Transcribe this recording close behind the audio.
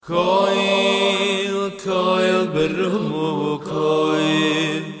Koil, koil berumu,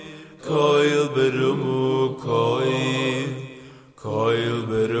 koil berumu, koil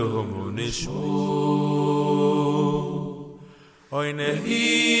berumu nishmu. Oy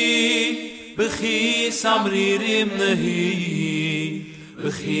nehi, b'chi samririm nehi,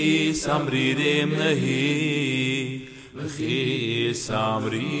 b'chi samririm nehi, b'chi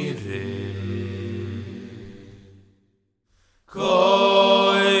samririm.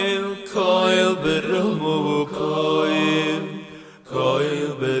 Koil berumu, koil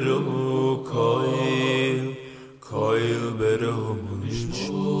berumu, koil berumu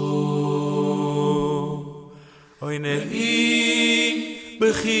nishmu. Oy nehi,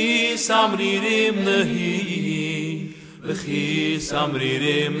 b'chi samririm nehi, b'chi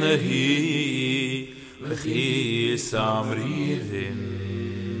samririm nehi, b'chi samririm.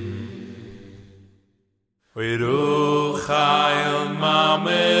 Oy ruchayl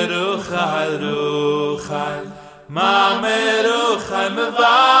mame ruchayl ruchayl mame ruchayl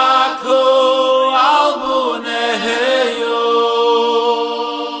mevaku al buneyo.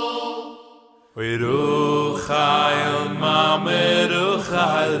 Oy ruchayl mame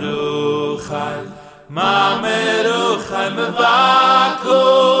ruchayl ruchayl mame ruchayl mevaku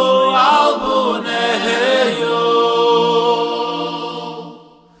al buneyo.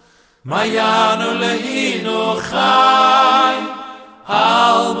 Mayanu lehinu chai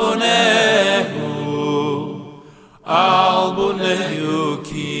al bunehu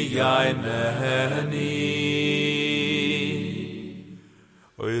ki yaineni.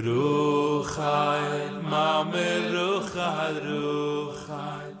 Oy ruchayl mame ruchayl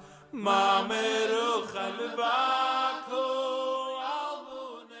ruchayl mame ruchayl mevaku al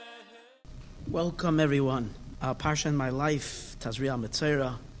bunehu. Welcome everyone. Our Parsha in my life, Tazria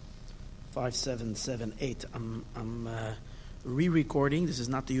Metzorah 5778. I'm re-recording. This is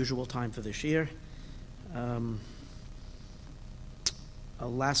not the usual time for this year.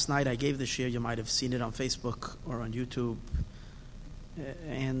 Last night I gave this year. You might have seen it on Facebook or on YouTube,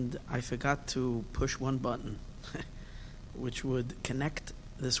 and I forgot to push one button, which would connect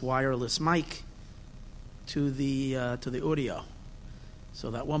this wireless mic to the audio.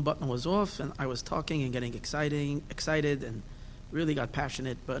 So that one button was off, and I was talking and getting excited, and really got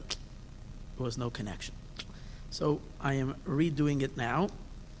passionate, but there was no connection. So I am redoing it now,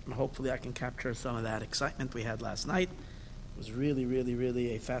 and hopefully I can capture some of that excitement we had last night. It was really, really,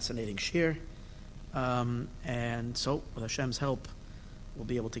 really a fascinating shir. And so, with Hashem's help, we'll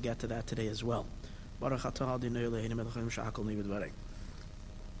be able to get to that today as well.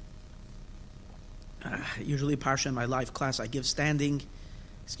 Usually, Parsha in my live class, I give standing.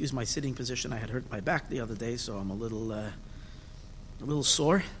 Excuse my sitting position. I had hurt my back the other day, so I'm a little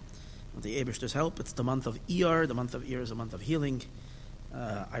sore. With the Eibishter's help, it's the month of Iyar. The month of Iyar is a month of healing.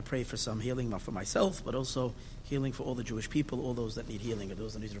 I pray for some healing, not for myself, but also healing for all the Jewish people, all those that need healing, or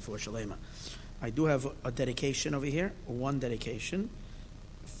those that need refuah shalema. I do have a dedication over here, one dedication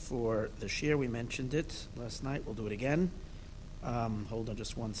for the shir. We mentioned it last night. We'll do it again. Hold on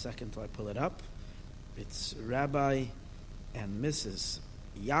just 1 second till I pull it up. It's Rabbi and Mrs.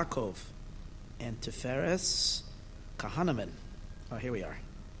 Yaakov and Tiferes Kahanaman. Oh, here we are.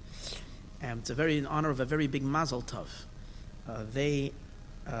 And it's in honor of a very big mazel tov. They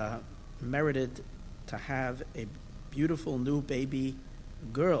merited to have a beautiful new baby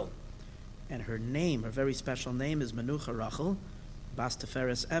girl. And her name, her very special name, is Menucha Rachel Bas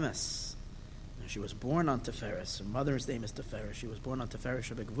Tiferes Emes. She was born on Tiferes. Her mother's name is Tiferes. She was born on Tiferes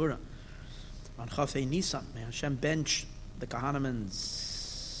Shebegvura. On Chafei Nisan. May Hashem bench the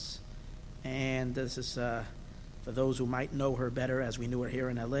Kahanamans. And this is for those who might know her better, as we knew her here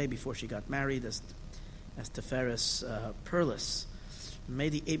in L.A. before she got married, as Tiferes Perlis. May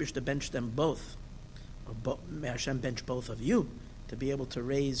the Eibishter bench them both. May Hashem bench both of you to be able to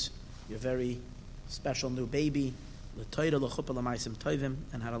raise your very special new baby, l'toyra l'chuppah l'maisim tovim,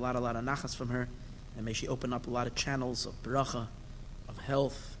 and had a lot of nachas from her. And may she open up a lot of channels of bracha, of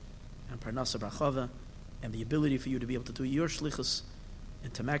health, and parnasa brachava, and the ability for you to be able to do your shlichus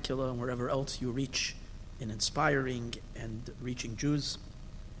in Temecula and wherever else you reach in inspiring and reaching Jews,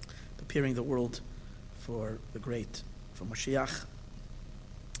 preparing the world for Mashiach.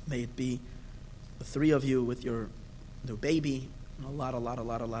 May it be the three of you with your new baby, and a lot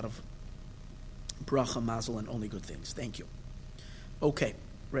of bracha, mazel, and only good things. Thank you. Okay,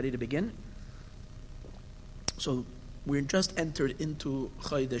 ready to begin? So we're just entered into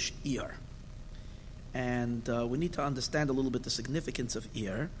Chodesh Iyar, and we need to understand a little bit the significance of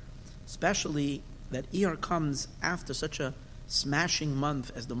Iyar, especially that Iyar comes after such a smashing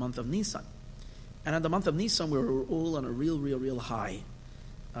month as the month of Nisan. And in the month of Nisan, we were all on a real high.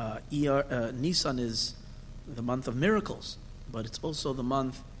 Nisan is the month of miracles, but it's also the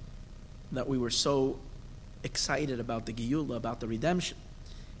month that we were so excited about the Geula, about the redemption.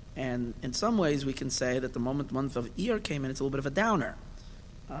 And in some ways, we can say that the month of Iyar came in, it's a little bit of a downer.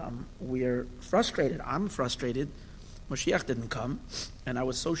 We're frustrated. I'm frustrated. Mashiach didn't come, and I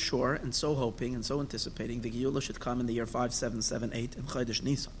was so sure and so hoping and so anticipating the Geula should come in the year 5778 in Chodesh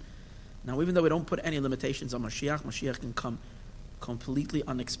Nisan. Now, even though we don't put any limitations on Mashiach can come completely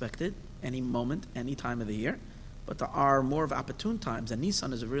unexpected, any moment, any time of the year. But there are more of opportune times, and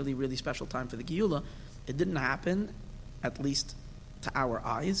Nisan is a really, really special time for the Geula. It didn't happen, at least to our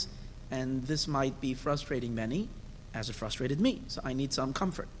eyes, and this might be frustrating many, as it frustrated me. So I need some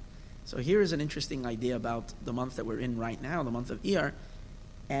comfort. So here is an interesting idea about the month that we're in right now, the month of Iyar,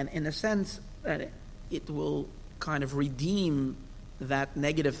 and in a sense that it will kind of redeem that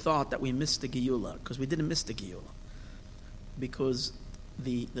negative thought that we missed the Geula, because we didn't miss the Geula. Because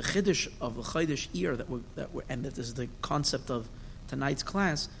the Chiddush of the Chodesh Iyar and that is the concept of tonight's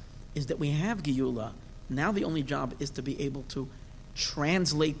class, is that we have Geula. Now the only job is to be able to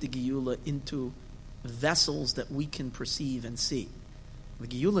translate the Geula into vessels that we can perceive and see. The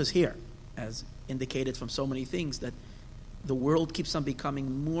Geula is here, as indicated from so many things, that the world keeps on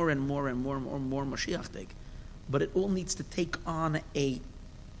becoming more and more and more and more and more Mashiach-ig. But it all needs to take on a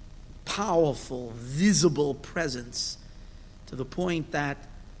powerful, visible presence to the point that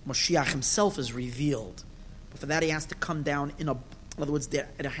Mashiach himself is revealed. But for that he has to come down in other words,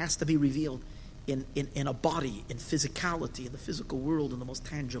 it has to be revealed in a body, in physicality, in the physical world, in the most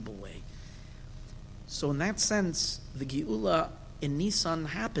tangible way. So in that sense, the Geula in Nisan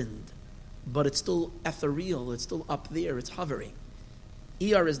happened, but it's still ethereal, it's still up there, it's hovering.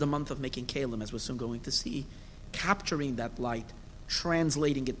 Iyar is the month of making Kalim, as we're soon going to see, capturing that light,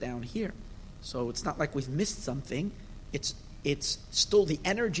 translating it down here. So it's not like we've missed something, it's still, the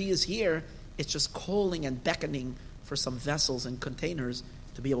energy is here, it's just calling and beckoning for some vessels and containers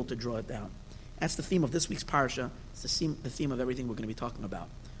to be able to draw it down. That's the theme of this week's parsha. It's the theme of everything we're going to be talking about,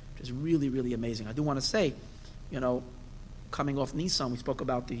 which is really, really amazing. I do want to say, coming off Nisan, we spoke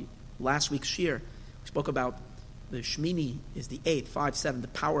about the last week's shir. We spoke about the Shmini is the 8, 5, 7, the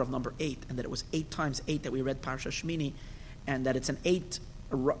power of number 8, and that it was 8 times 8 that we read Parsha Shmini, and that it's an 8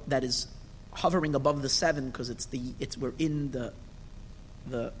 that is hovering above the 7 because we're in the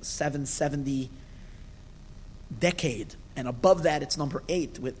 770 decade, and above that it's number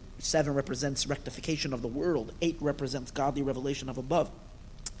 8, with 7 represents rectification of the world, 8 represents godly revelation of above.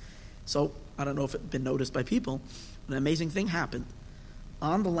 So I don't know if it's been noticed by people. An amazing thing happened.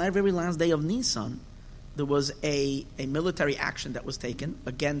 On the very last day of Nisan, there was a military action that was taken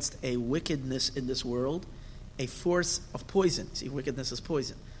against a wickedness in this world, a force of poison. See, wickedness is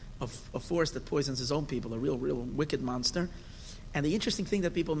poison. A force that poisons his own people, a real wicked monster. And the interesting thing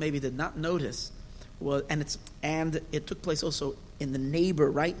that people maybe did not notice was, and it took place also in the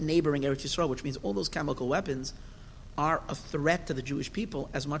neighboring Eretz Yisrael, which means all those chemical weapons are a threat to the Jewish people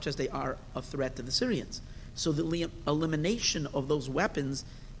as much as they are a threat to the Syrians. So the elimination of those weapons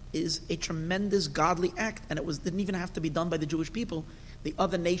is a tremendous godly act, and didn't even have to be done by the Jewish people. The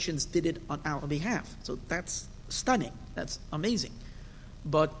other nations did it on our behalf. So that's stunning. That's amazing.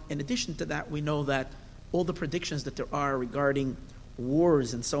 But in addition to that, we know that all the predictions that there are regarding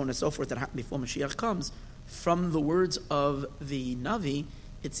wars and so on and so forth that happen before Mashiach comes, from the words of the Navi,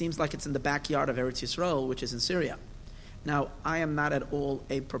 it seems like it's in the backyard of Eretz Yisrael, which is in Syria. Now, I am not at all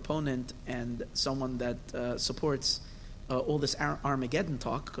a proponent and someone that supports all this Armageddon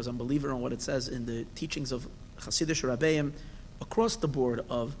talk, because I'm a believer in what it says in the teachings of Hasidic Rabbeim across the board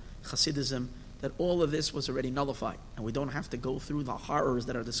of Hasidism, that all of this was already nullified, and we don't have to go through the horrors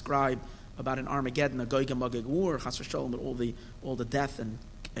that are described about an Armageddon, a Gog and Magog war, Chas v'Shalom, with all the death and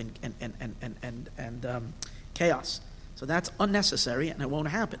chaos. So that's unnecessary, and it won't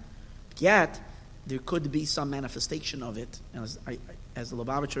happen. But yet, there could be some manifestation of it, as the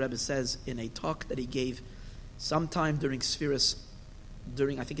Lubavitcher Rebbe says in a talk that he gave sometime during Sfiras,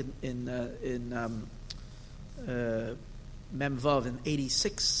 I think in Mem Vav in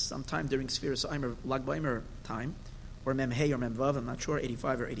 86, sometime during Sfiras Eimer, Lag Baimer time, or Mem Hey or Mem Vav, I'm not sure,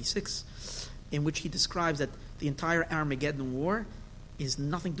 85 or 86, in which he describes that the entire Armageddon war is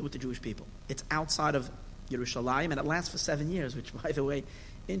nothing to do with the Jewish people. It's outside of Yerushalayim, and it lasts for 7 years, which, by the way,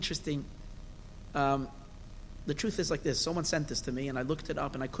 interesting. The truth is like this. Someone sent this to me, and I looked it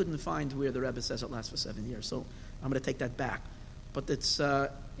up, and I couldn't find where the Rebbe says it lasts for 7 years. So I'm going to take that back. But it's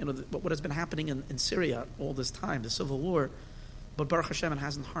what has been happening in Syria all this time, the civil war. But Baruch Hashem, it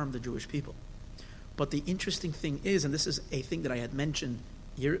hasn't harmed the Jewish people. But the interesting thing is, and this is a thing that I had mentioned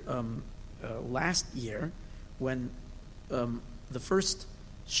last year, when the first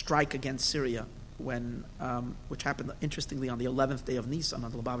strike against Syria, which happened, interestingly, on the 11th day of Nisan,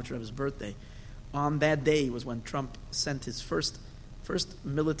 on the Lubavitcher Rebbe's birthday. On that day was when Trump sent his first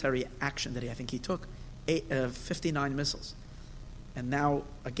military action that I think he took, 59 missiles. And now,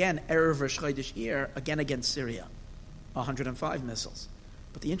 again, Erev Rosh Chodesh Iyar, again against Syria, 105 missiles.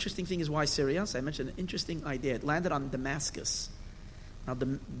 But the interesting thing is why Syria? So I mentioned an interesting idea. It landed on Damascus. Now,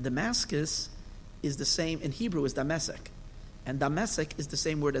 Damascus is the same, in Hebrew, is Damasek. And Damasek is the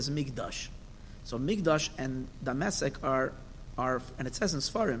same word as Migdash. So Migdash and Damasek are, and it says in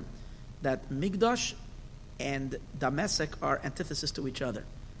Sfarim, that Migdash and Damasek are antithesis to each other.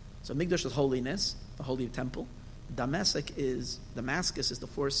 So Migdash is holiness, the holy temple. Damascus is the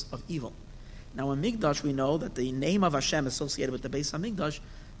force of evil. Now in Migdash we know that the name of Hashem associated with the Beis HaMikdash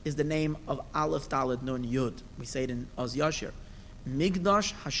is the name of Aleph Daled Nun Yud. We say it in Oz Yashir.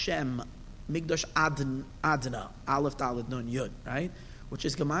 Migdash Hashem, Migdash Adna, Aleph Daled Nun Yud, right? Which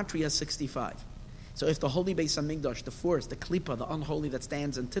is Gematria 65. So if the holy Beis HaMikdash, the force, the Klippa, the unholy that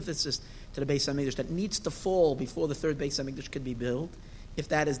stands antithesis to the Beis HaMikdash, that needs to fall before the third Beis HaMikdash could be built, if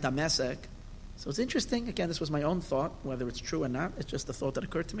that is Damasek. So it's interesting, again, this was my own thought, whether it's true or not, it's just a thought that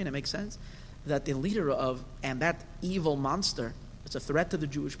occurred to me and it makes sense, that the leader of, and that evil monster, it's a threat to the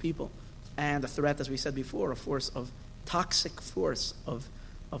Jewish people, and a threat, as we said before, toxic force of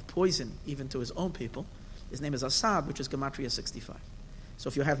poison, even to his own people. His name is Assad, which is Gematria 65. So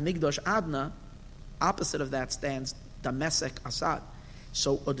if you have Migdash Adna, opposite of that stands Damasek Assad.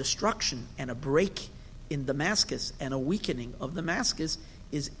 So a destruction and a break in Damascus and a weakening of Damascus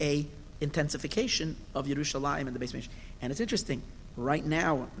is a intensification of Yerushalayim and the Beis HaMikdash. And it's interesting, right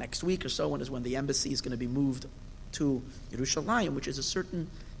now, next week or so, is when the embassy is going to be moved to Yerushalayim, which is a certain,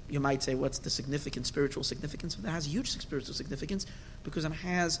 you might say, what's the significant spiritual significance? But it has huge spiritual significance because it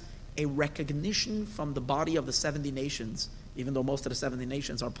has a recognition from the body of the 70 nations, even though most of the 70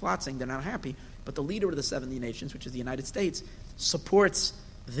 nations are plotting, they're not happy, but the leader of the 70 nations, which is the United States, supports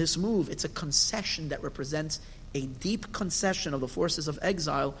this move. It's a concession that represents a deep concession of the forces of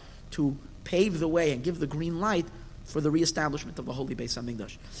exile to pave the way and give the green light for the reestablishment of the Holy Beis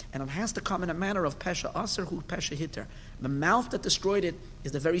HaMikdash. And it has to come in a manner of Pesha Aser Hu Pesha Hitter. The mouth that destroyed it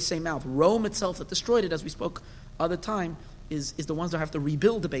is the very same mouth. Rome itself that destroyed it, as we spoke other time, is the ones that have to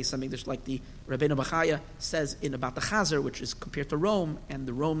rebuild the Beis HaMikdash, like the Rabbeinu Bachaya says about the Chazer, which is compared to Rome, and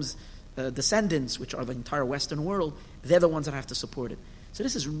the Rome's descendants, which are the entire Western world, they're the ones that have to support it. So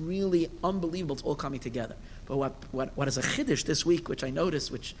this is really unbelievable. It's all coming together. But what is a chiddush this week, which I noticed,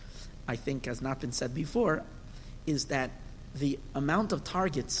 which I think has not been said before, is that the amount of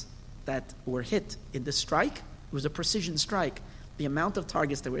targets that were hit in this strike, it was a precision strike. The amount of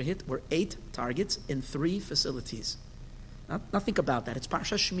targets that were hit were 8 targets in 3 facilities. Now think about that. It's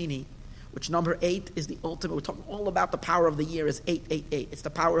Parsha Shmini, which number 8 is the ultimate. We're talking all about the power of the year is 888. It's the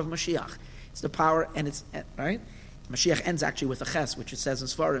power of Mashiach. It's the power, and it's, right? Mashiach ends actually with a ches, which it says in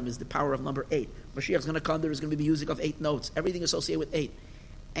Sfarim is the power of number 8. Mashiach's going to come, there is going to be the music of 8 notes, everything associated with 8.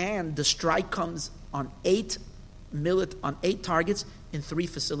 And the strike comes on 8 targets in 3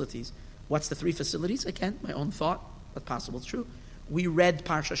 facilities. What's the 3 facilities? Again, my own thought, but possible it's true. We read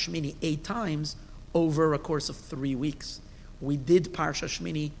Parsha Shmini 8 times over a course of 3 weeks. We did Parsha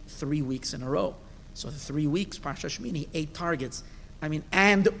Shmini 3 weeks in a row. So the 3 weeks, Parsha Shmini, 8 targets.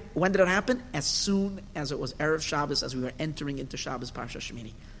 And when did it happen? As soon as it was Erev Shabbos, as we were entering into Shabbos Parsha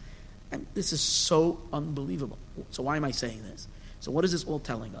Shmini. And this is so unbelievable. So why am I saying this? So what is this all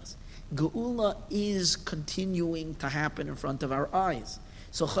telling us? Geula is continuing to happen in front of our eyes.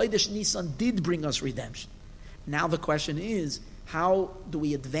 So Chodesh Nisan did bring us redemption. Now the question is, how do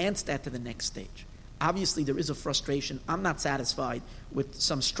we advance that to the next stage? Obviously, there is a frustration. I'm not satisfied with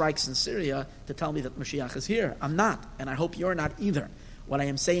some strikes in Syria to tell me that Mashiach is here. I'm not, and I hope you're not either. What I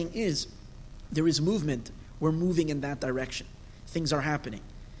am saying is, there is movement. We're moving in that direction. Things are happening.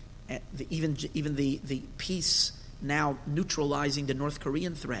 Even the peace now neutralizing the North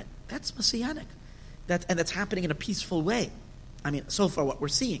Korean threat. That's messianic. And that's happening in a peaceful way. So far what we're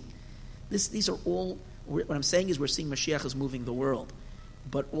seeing. These are all, what I'm saying is we're seeing Mashiach is moving the world.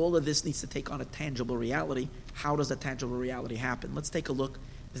 But all of this needs to take on a tangible reality. How does that tangible reality happen? Let's take a look.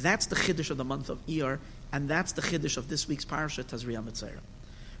 That's the chiddush of the month of Iyar, and that's the chiddush of this week's parasha, Tazria Metzorah.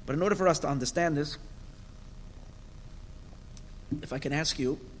 But in order for us to understand this, if I can ask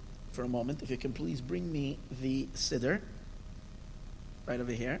you for a moment, if you can please bring me the Siddur, right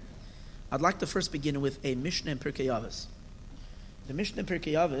over here. I'd like to first begin with a Mishnah in Pirkei Avos. The Mishnah in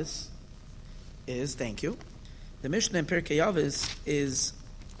Pirkei Avos is, thank you, the Mishnah in Pirkei Avos is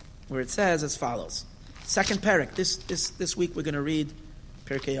where it says as follows. Second parak. This week we're going to read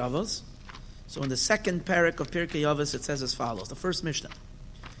Pirkei Avos. So in the second parak of Pirkei Avos it says as follows. The first Mishnah.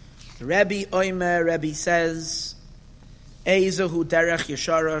 Rebbe Oimer, Rebbe says, Eizehu derech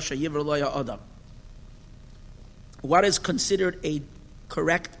yeshara sheyivra lo ha'adam. What is considered a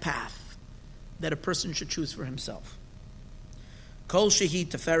correct path that a person should choose for himself? Kol shehi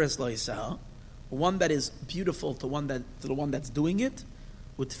teferes lo yisah, one that is beautiful to the one that's doing it.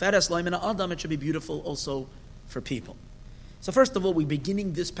 With teferes lo min ha'adam, it should be beautiful also for people. So first of all, we're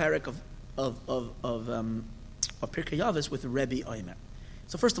beginning this parak of Pirkei Avos with Rebbe Oimer.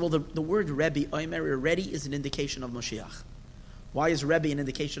 So first of all, the word Rebbe Oimer already is an indication of Mashiach. Why is Rebbe an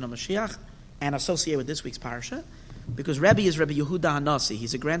indication of Mashiach and associated with this week's parasha? Because Rebbe is Rebbe Yehuda HaNasi.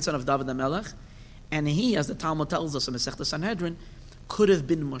 He's a grandson of David HaMelech, and he, as the Talmud tells us in Masechta Sanhedrin, could have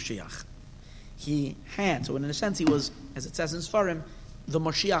been Mashiach. He had, so in a sense he was, as it says in Sfarim, the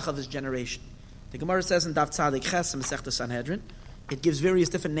Mashiach of his generation. The Gemara says in Daf Tzadik Ches in Masechta Sanhedrin, it gives various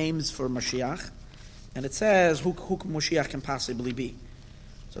different names for Mashiach, and it says who Mashiach can possibly be.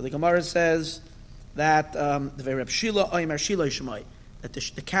 So the Gemara says that the Reb Shila Oimer Shiloi Shemai, that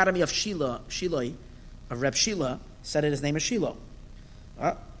the Academy of Shiloi, of Reb Shila, said his name is Shiloh.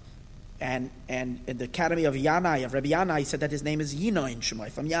 And in the Academy of Yanai, of Reb Yanai, said that his name is Yinoin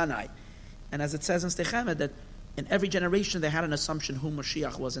Shemai, from Yanai. And as it says in Stechemet, that in every generation they had an assumption who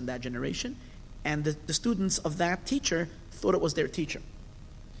Mashiach was in that generation, and the students of that teacher thought it was their teacher.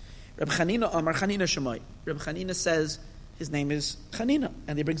 Reb Chanina Amar Chanina Shemai. Reb Chanina says his name is Chanina,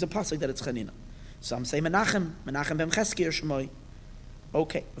 and he brings a pasuk that it's Chanina. Some say Menachem ben Cheskir Shemai.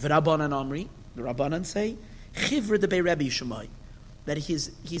 Okay, V'Rabbanan Amri, the Rabbanan say Chivra de Bei Rebbe Shemai, that he's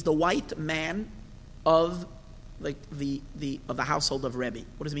the white man of like the household of Rebbe.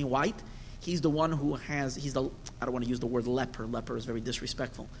 What does it mean, white? He's the one who has. I don't want to use the word leper. Leper is very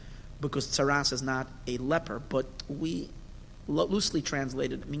disrespectful, because tsaras is not a leper, but we loosely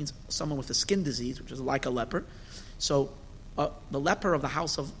translated, it means someone with a skin disease, which is like a leper. So the leper of the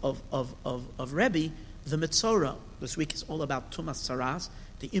house of Rebbe, the Metzorah, this week is all about tumas tsaras,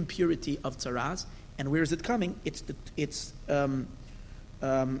 the impurity of tsaras. And where is it coming? It's from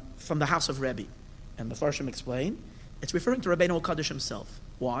the house of Rebbe. And the Farshim explain, it's referring to Rabbeinu HaKadosh himself.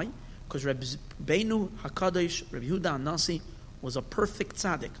 Why? Because Rabbeinu HaKadosh, Rabbi Yehuda HaNasi, was a perfect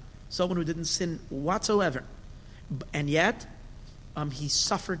tzaddik, someone who didn't sin whatsoever. And yet, he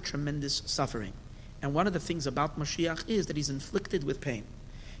suffered tremendous suffering. And one of the things about Mashiach is that he's inflicted with pain.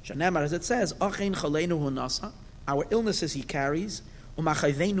 Shanemar, as it says, Achein chaleinu hu nasa, our illnesses he carries,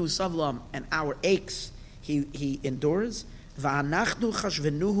 umachayvenu savlam, and our aches he endures, va'anachnu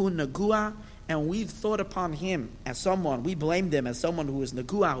chashvenuhu negua, and we've thought upon him as someone, we blamed him as someone who is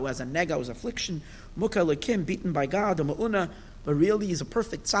negua, who has a nega, who has affliction, muka lekim, beaten by God, ma'una, but really he's a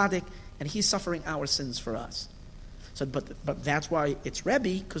perfect tzaddik, and he's suffering our sins for us. So, but that's why it's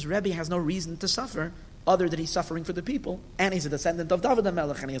Rebbe, because Rebbe has no reason to suffer other than he's suffering for the people, and he's a descendant of David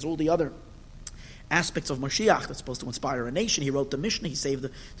HaMelech, and he has all the other aspects of Mashiach that's supposed to inspire a nation. He wrote the Mishnah, he saved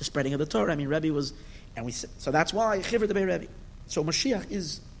the spreading of the Torah. I mean, Rebbe was, so that's why Chivr the Bei Rebbe. So Mashiach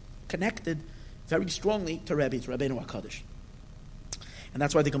is connected very strongly to Rebbe, to Rabbeinu HaKadosh. And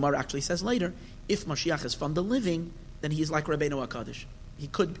that's why the Gemara actually says later, if Mashiach is from the living, then he's like Rabbeinu HaKadosh.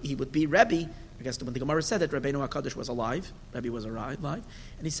 He would be Rebbe. I guess when the Gemara said that Rabbeinu HaKadosh was alive, Rebbe was alive, and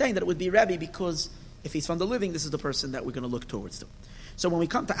he's saying that it would be Rebbe because if he's from the living, this is the person that we're going to look towards to. So when we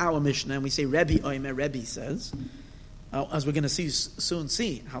come to our Mishnah and we say Rebbe Oimer, Rebbe says, as we're going to soon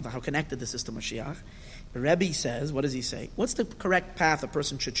see how connected this is to Mashiach, Rebbe says, what does he say? What's the correct path a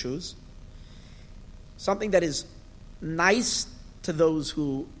person should choose? Something that is nice to those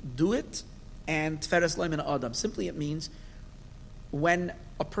who do it, and Tferes Lo Min Adam. Simply it means when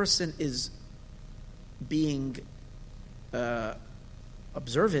a person is being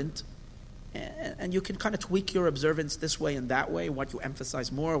observant, and you can kind of tweak your observance this way and that way, what you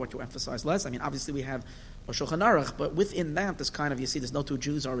emphasize more, what you emphasize less. I mean, obviously we have a Shulchan Aruch, but within that, you see there's no two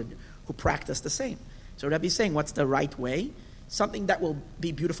Jews who practice the same. So Rebbe is saying, what's the right way? Something that will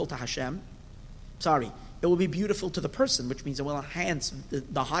be beautiful to Hashem. It will be beautiful to the person, which means it will enhance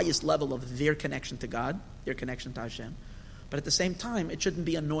the highest level of their connection to God, their connection to Hashem. But at the same time, it shouldn't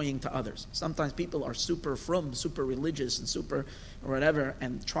be annoying to others. Sometimes people are super frum, super religious, and super or whatever,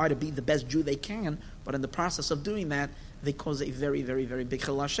 and try to be the best Jew they can, but in the process of doing that, they cause a very, very, very big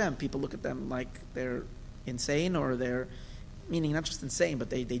chilul Hashem. People look at them like they're insane, or they're, meaning not just insane, but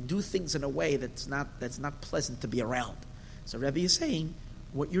they do things in a way that's not pleasant to be around. So Rebbe is saying,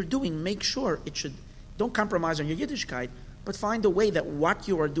 what you're doing, make sure don't compromise on your Yiddishkeit, but find a way that what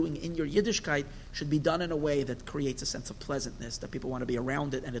you are doing in your Yiddishkeit should be done in a way that creates a sense of pleasantness, that people want to be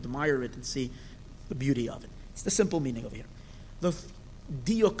around it and admire it and see the beauty of it. It's the simple meaning over here. The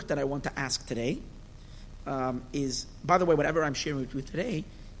diuk that I want to ask today is, by the way, whatever I'm sharing with you today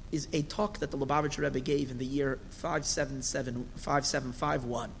is a talk that the Lubavitcher Rebbe gave in the year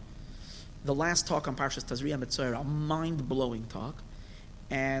 5751. The last talk on Parshas Tazria Metzorah, a mind-blowing talk.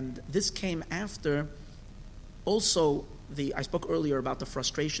 And this came after also I spoke earlier about the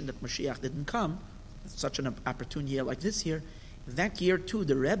frustration that Mashiach didn't come, such an opportune year like this year. That year too,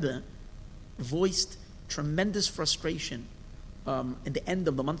 the Rebbe voiced tremendous frustration in the end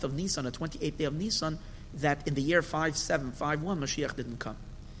of the month of Nisan, the 28th day of Nisan, that in the year 5751, Mashiach didn't come.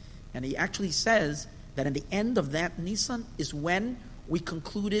 And he actually says that in the end of that Nisan is when we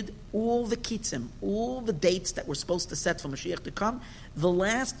concluded all the kitzim, all the dates that were supposed to set for Mashiach to come. The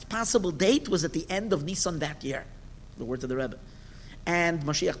last possible date was at the end of Nisan that year, the words of the Rebbe. And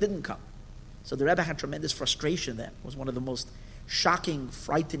Mashiach didn't come. So the Rebbe had tremendous frustration then. It was one of the most shocking,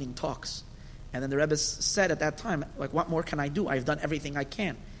 frightening talks. And then the Rebbe said at that time, like, what more can I do? I've done everything I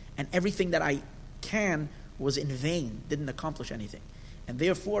can. And everything that I can was in vain, didn't accomplish anything. And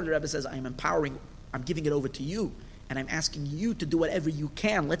therefore, the Rebbe says, I'm giving it over to you. And I'm asking you to do whatever you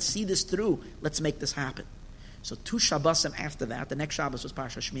can. Let's see this through. Let's make this happen. So 2 Shabbosim after that, the next Shabbos was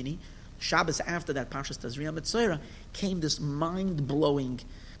Parsha Shmini. Shabbos after that, Parshas Tazria Metzorah, came this mind-blowing,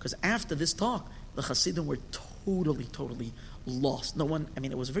 because after this talk, the Hasidim were totally lost.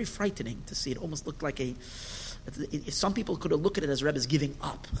 It was very frightening to see. It almost looked like some people could have looked at it as Rebbe's giving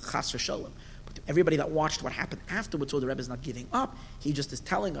up, chas v'sholem. But everybody that watched what happened afterwards, the Rebbe's not giving up. He just is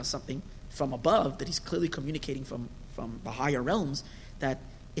telling us something from above, that he's clearly communicating from the higher realms, that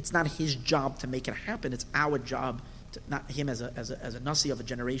it's not his job to make it happen. It's our job, not him as a nasi of a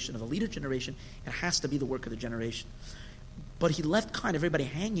generation, of a leader generation. It has to be the work of the generation. But he left kind of everybody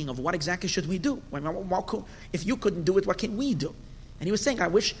hanging of what exactly should we do? If you couldn't do it, what can we do? And he was saying, I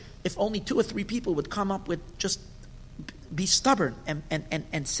wish if only 2 or 3 people would come up with, just be stubborn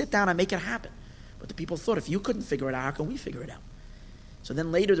and sit down and make it happen. But the people thought, if you couldn't figure it out, how can we figure it out? So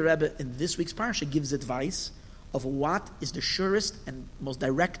then later the Rebbe in this week's parsha gives advice of what is the surest and most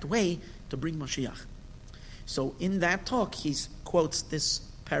direct way to bring Mashiach. So in that talk, he quotes this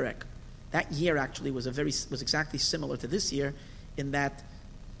perek. That year actually was exactly similar to this year, in that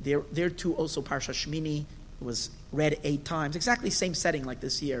there too also Parsha Shmini was read 8 times, exactly same setting like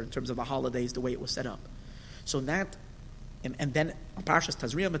this year in terms of the holidays, the way it was set up. So that, and then Parshas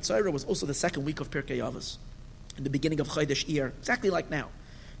Tazria Metzorah was also the second week of Pirkei Avos, in the beginning of Chodesh Iyar, exactly like now.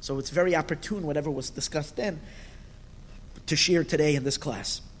 So it's very opportune, whatever was discussed then, to share today in this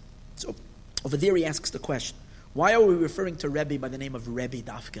class. So over there he asks the question, why are we referring to Rebbe by the name of Rebbe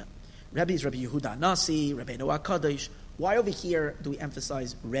Dafka? Rebbe is Rebbe Yehuda Nasi, Rebbe Noah Kadosh. Why over here do we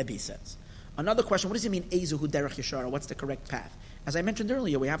emphasize Rebbe says? Another question, what does it mean, Ezuhu Derech Yeshara? What's the correct path? As I mentioned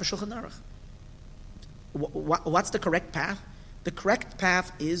earlier, we have a Shulchan Aruch. What's the correct path? The correct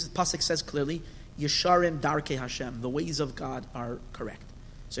path is, the Pasuk says clearly, Yesharim Darkei Hashem. The ways of God are correct.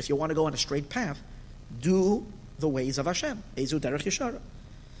 So if you want to go on a straight path, do the ways of Hashem. Ezu Derech Yeshara.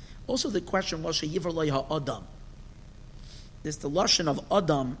 Also the question was, Sheyivar Lo Ha'adam. This the lashon of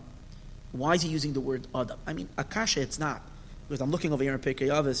Adam. Why is he using the word Adam? Akasha, it's not. Because I'm looking over here in Pirkei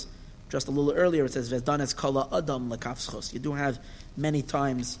Avos, just a little earlier, it says, V'danes kala Adam lekavschos. You do have many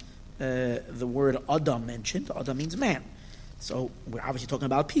times the word Adam mentioned. Adam means man. So we're obviously talking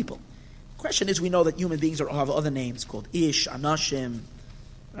about people. The question is, we know that human beings have other names called Ish, Anashim,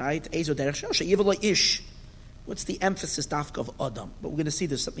 right? Ezo derech shosha, Yivala Ish. What's the emphasis, dafka, of Adam? But we're going to see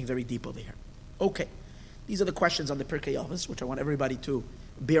there's something very deep over here. Okay. These are the questions on the Pirkei Avos, which I want everybody to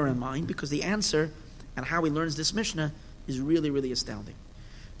bear in mind, because the answer and how he learns this Mishnah is really, really astounding.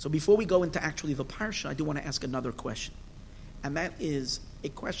 So before we go into actually the Parsha, I do want to ask another question. And that is a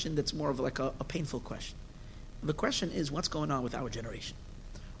question that's more of like a painful question. And the question is, what's going on with our generation?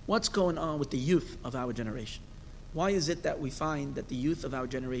 What's going on with the youth of our generation? Why is it that we find that the youth of our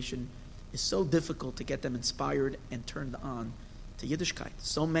generation is so difficult to get them inspired and turned on to Yiddishkeit?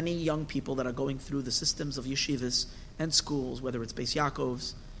 So many young people that are going through the systems of yeshivas and schools, whether it's Beis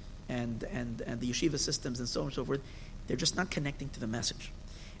Yaakov's and the yeshiva systems and so on and so forth, they're just not connecting to the message.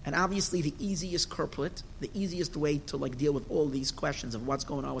 And obviously the easiest culprit, the easiest way to deal with all these questions of what's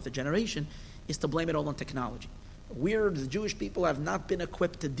going on with the generation is to blame it all on technology. The Jewish people, have not been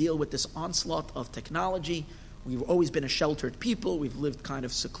equipped to deal with this onslaught of technology. We've always been a sheltered people. We've lived kind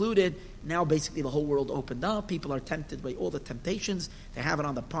of secluded. Now basically the whole world opened up. People are tempted by all the temptations. They have it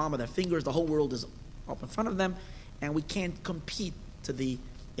on the palm of their fingers. The whole world is up in front of them. And we can't compete to the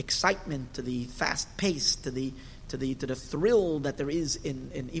excitement, to the fast pace, to the thrill that there is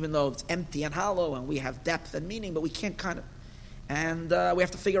in even though it's empty and hollow and we have depth and meaning, but we can't and we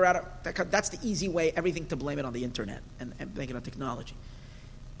have to figure out, that's the easy way, everything to blame it on the internet and make it on technology.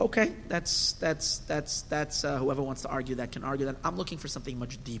 Okay, that's whoever wants to argue that can argue that. I'm looking for something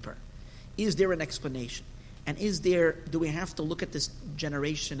much deeper. Is there an explanation? And do we have to look at this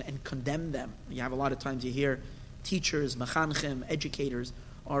generation and condemn them? You have a lot of times you hear teachers, mechanchim, educators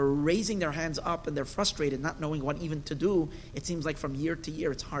are raising their hands up and they're frustrated, not knowing what even to do. It seems like from year to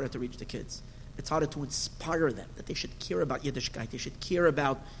year it's harder to reach the kids. It's harder to inspire them that they should care about Yiddishkeit, they should care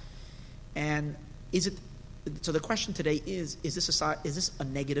about. And so the question today is this a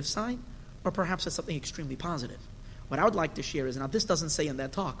negative sign, or perhaps it's something extremely positive? What I would like to share is, now this doesn't say in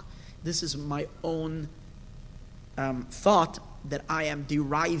that talk, this is my own thought that I am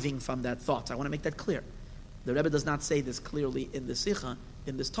deriving from that thought. I want to make that clear. The Rebbe does not say this clearly in the Sikha,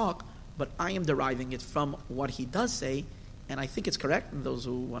 in this talk, but I am deriving it from what he does say, and I think it's correct. And those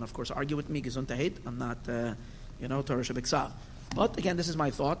who want, of course, argue with me, gesundheit, I'm not, Torah Shabbat. But again, this is my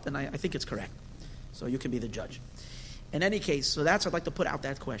thought, and I think it's correct. So you can be the judge. In any case, so that's, I'd like to put out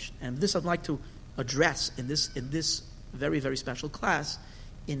that question. And this I'd like to address in this very, very special class,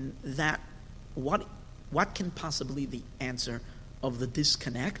 in that what can possibly the answer of the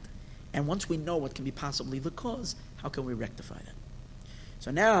disconnect, and once we know what can be possibly the cause, how can we rectify that? So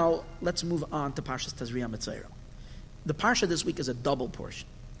now let's move on to Parshas Tazria Metzorah. The parsha this week is a double portion,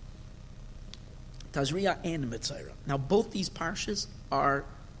 Tazria and Metzorah. Now both these parshas are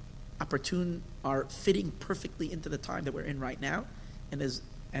fitting perfectly into the time that we're in right now, and as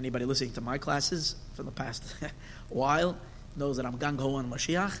anybody listening to my classes for the past while knows that I'm gung ho on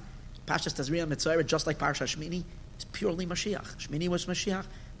Mashiach. Parshas Tazria Metzorah, just like Parsha Shmini, is purely Mashiach. Shmini was Mashiach.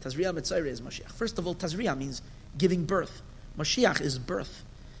 Tazria Metzorah is Mashiach. First of all, Tazria means giving birth. Mashiach is birth.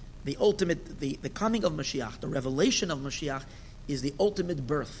 The ultimate, the coming of Mashiach, the revelation of Mashiach is the ultimate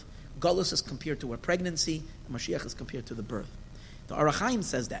birth. Galus is compared to a pregnancy, and Mashiach is compared to the birth. The Orach Chaim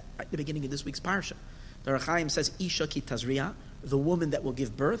says that right at the beginning of this week's parsha. The Orach Chaim says, Isha ki Tazria, the woman that will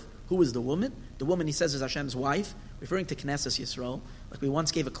give birth. Who is the woman? The woman, he says, is Hashem's wife, referring to Knesset Yisrael. Like we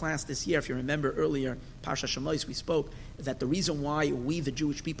once gave a class this year, if you remember earlier, Parsha Shemos, we spoke that the reason why we, the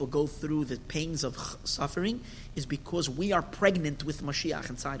Jewish people, go through the pains of suffering is because we are pregnant with Mashiach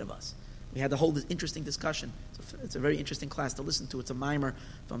inside of us. We had to hold this interesting discussion. It's a very interesting class to listen to. It's a mimer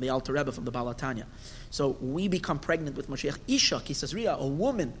from the Alter Rebbe, from the Baal HaTanya. So we become pregnant with Mashiach. Isha, ki Tazria, a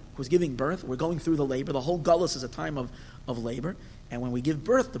woman who's giving birth. We're going through the labor. The whole Gullus is a time of labor. And when we give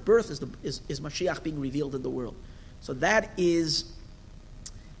birth, the birth is Mashiach being revealed in the world. So that is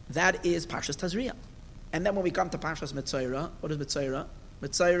Parshas Tazria. And then when we come to Parshas Metzorah, what is Metzorah?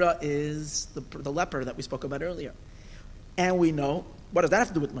 Metzorah is the leper that we spoke about earlier. And we know, what does that have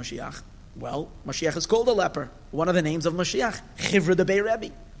to do with Mashiach? Well, Mashiach is called a leper. One of the names of Mashiach, Chivra de Bei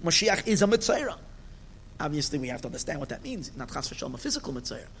Rebbe. Mashiach is a Metzorah. Obviously, we have to understand what that means. Not Chas v'Shalom, a physical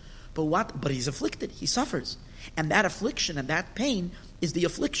Metzorah. But he's afflicted. He suffers. And that affliction and that pain is the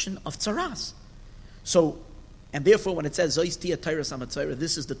affliction of tzaras. So, and therefore, when it says, Zois tia Torah HaMetzorah,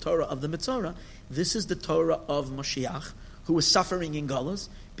 this is the Torah of the Metzorah, this is the Torah of Mashiach, who is suffering in Galus,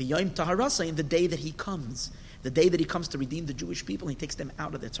 B'yom Taharasa, in the day that he comes. The day that he comes to redeem the Jewish people, and he takes them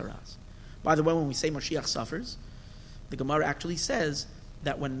out of their tzaras. By the way, when we say Mashiach suffers, the Gemara actually says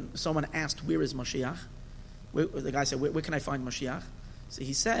that when someone asked, where is Mashiach? The guy said, where can I find Mashiach? So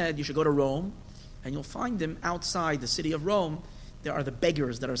he said, you should go to Rome, and you'll find him outside the city of Rome. There are the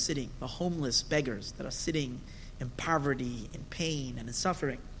beggars that are sitting, the homeless beggars that are sitting in poverty, in pain, and in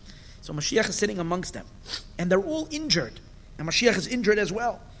suffering. So Mashiach is sitting amongst them. And they're all injured. And Mashiach is injured as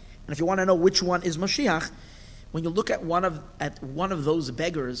well. And if you want to know which one is Mashiach, when you look at one of those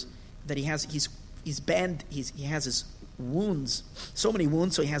beggars that he has, he has his wounds, so many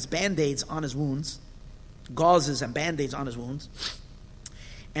wounds, so he has band-aids on his wounds, gauzes and band-aids on his wounds.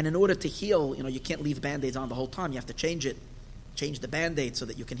 And in order to heal, you can't leave band-aids on the whole time. You have to change the band-aid so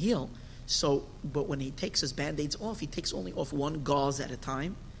that you can heal. So, but when he takes his band-aids off, he takes only off one gauze at a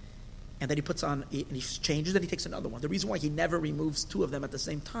time, and then he puts on, and he changes, and he takes another one. The reason why he never removes two of them at the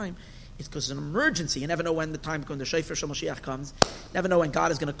same time is because it's an emergency. You never know when the time, when the Shofar Shel Mashiach comes. Never know when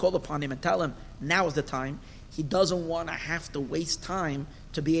God is going to call upon him and tell him, now is the time. He doesn't want to have to waste time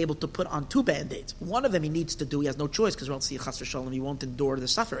to be able to put on two band-aids. One of them he needs to do, he has no choice, because else he won't endure the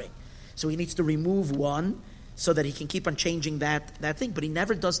suffering. So he needs to remove one so that he can keep on changing that thing. But he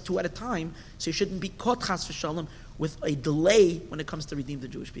never does two at a time, so he shouldn't be caught chas v'shalom with a delay when it comes to redeem the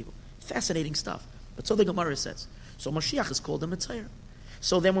Jewish people. Fascinating stuff. But so the Gemara says. So Mashiach is called a Metzorah.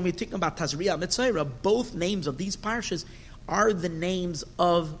 So then when we're thinking about Tazria, Metzorah, both names of these parshas are the names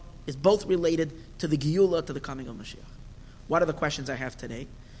of, is both related to the Geula, to the coming of Mashiach. What are the questions I have today?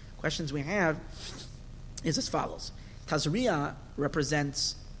 Questions we have is as follows. Tazria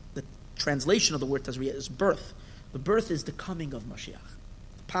represents, the translation of the word Tazria is birth. The birth is the coming of Mashiach.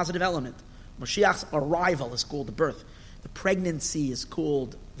 The positive element. Mashiach's arrival is called the birth. The pregnancy is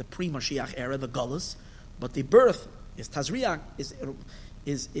called the pre-Mashiach era, the Galus, but the birth is Tazria,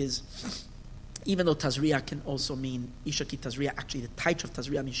 is even though Tazria can also mean Isha ki Tazria, actually the type of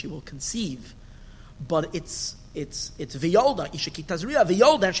Tazria means she will conceive, but it's V'yolda, Isha ki Tazria,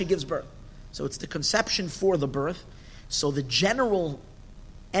 V'yolda, and she gives birth. So it's the conception for the birth. So the general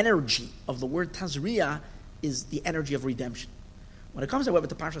energy of the word Tazria is the energy of redemption. When it comes, however,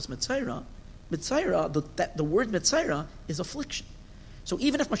 to Parshas Metzorah, the word Metzorah is affliction. So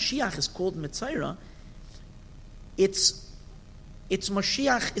even if Mashiach is called Metzorah, its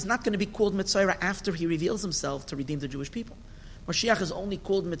Mashiach is not going to be called Metzorah after he reveals himself to redeem the Jewish people. Mashiach is only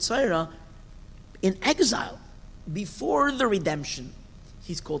called Metzorah in exile. Before the redemption,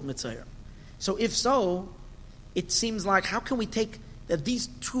 he's called Metzorah. So if so, it seems like, how can we take that these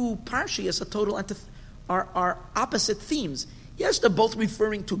two parshias are opposite themes? Yes, they're both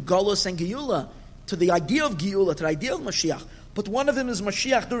referring to Galus and Geula, to the idea of Geula, to the idea of Mashiach. But one of them is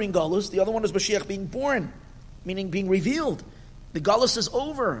Mashiach during Galus, the other one is Mashiach being born, meaning being revealed. The Galus is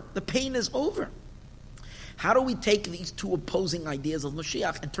over, the pain is over. How do we take these two opposing ideas of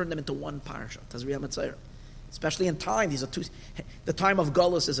Mashiach and turn them into one parsha, Tazria Metzorah? Especially in time, these are two. The time of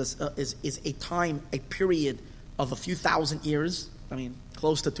Galus is a period of a few thousand years. I mean,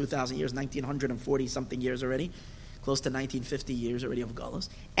 close to 2,000 years, 1940 something years already, close to 1950 years already of Galus.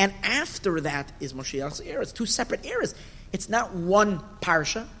 And after that is Mashiach's era. It's two separate eras. It's not one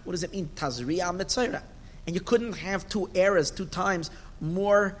parsha. What does it mean? Tazria Metzorah. And you couldn't have two eras, two times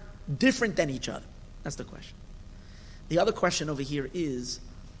more different than each other. That's the question. The other question over here is,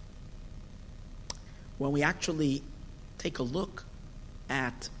 when we actually take a look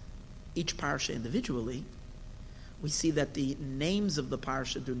at each parsha individually, we see that the names of the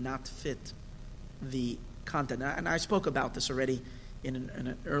parsha do not fit the content. And I spoke about this already in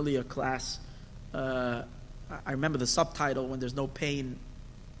an earlier class. I remember the subtitle, when there's no pain,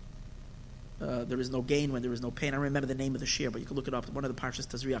 there is no gain when there is no pain. I remember the name of the shir, but you can look it up. One of the Parshas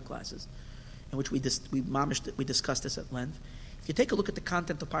Tazria classes, in which we discussed this at length. If you take a look at the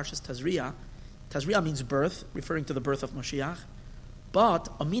content of Parshas Tazria, Tazria means birth, referring to the birth of Mashiach. But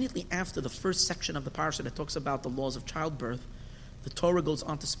immediately after the first section of the parsha that talks about the laws of childbirth, the Torah goes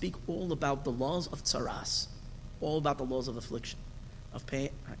on to speak all about the laws of tzaras, all about the laws of affliction, of pain,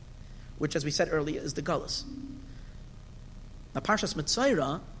 which, as we said earlier, is the Galus. Now, Parshas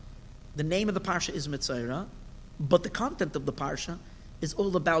Metzorah, the name of the parsha is Metzorah, but the content of the parsha is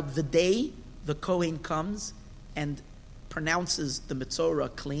all about the day the Kohen comes and pronounces the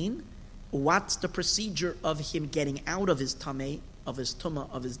Metzorah clean. What's the procedure of him getting out of his tameh, of his tumah,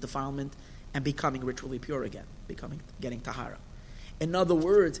 of his defilement, and becoming ritually pure again, getting tahara. In other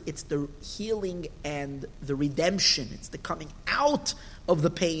words, it's the healing and the redemption. It's the coming out of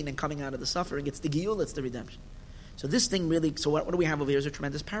the pain and coming out of the suffering. It's the giyul, it's the redemption. So this thing really, so what do we have over here is a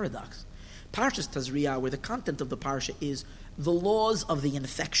tremendous paradox. Parshas Tazria, where the content of the parsha is the laws of the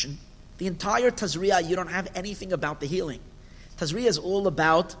infection. The entire Tazria, you don't have anything about the healing. Tazria is all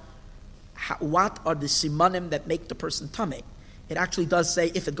about what are the simanim that make the person tameh. It actually does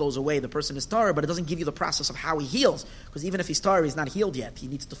say if it goes away, the person is tahor, but it doesn't give you the process of how he heals. Because even if he's tahor, he's not healed yet. He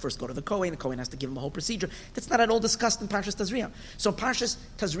needs to first go to the Kohen. The Kohen has to give him a whole procedure. That's not at all discussed in Parshas Tazria. So Parshas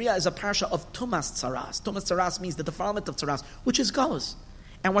Tazria is a parsha of tumas tzaras. Tumas tzaras means the defilement of tzaras, which is galus.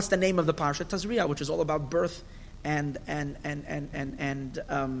 And what's the name of the parsha? Tazria, which is all about birth and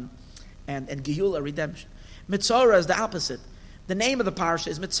gehula, redemption. Metzorah is the opposite. The name of the parsha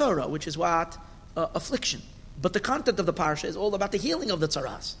is Metzorah, which is what? Affliction. But the content of the parsha is all about the healing of the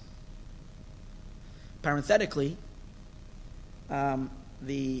tzaras. Parenthetically,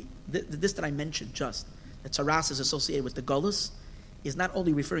 this that I mentioned just, that tzaras is associated with the Golus, is not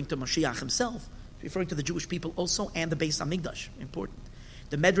only referring to Mashiach himself, it's referring to the Jewish people also and the Beis Hamikdash. Important.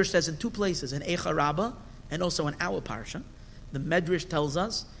 The Medrash says in two places, in Eicha Rabbah and also in our parsha, the Medrash tells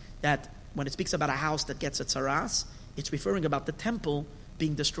us that when it speaks about a house that gets a tzaras, it's referring about the temple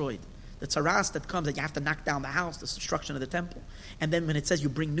being destroyed. The tzaras that comes, that you have to knock down the house, the destruction of the temple. And then when it says you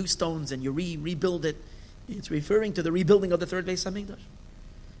bring new stones and you rebuild it, it's referring to the rebuilding of the third Beis Hamikdash.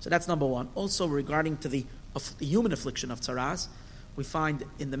 So that's number one. Also regarding to the human affliction of tzaras, we find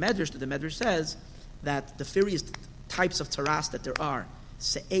in the Medrash that the Medrash says that the various types of tzaras that there are,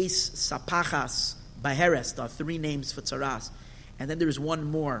 se'es, sapachas, baheres, there are three names for tzaras. And then there is one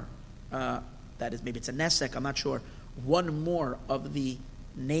more, that is, maybe it's a nesek, I'm not sure, one more of the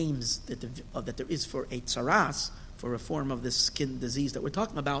names that there is for a tzaras, for a form of this skin disease that we're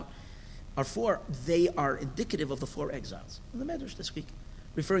talking about, they are indicative of the 4 exiles in the Medrash this week,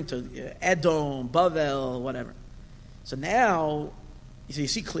 referring to Edom, Bavel, whatever. So now, So you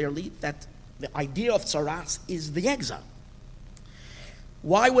see clearly that the idea of tzaras is the exile.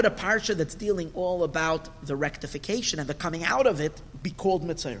 Why would a parsha that's dealing all about the rectification and the coming out of it be called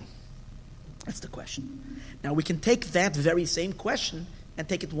Metzorah? That's the question. Now we can take that very same question and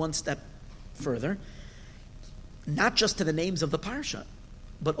take it one step further, not just to the names of the parsha,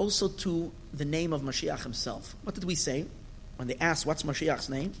 but also to the name of Mashiach himself. What did we say when they asked what's Mashiach's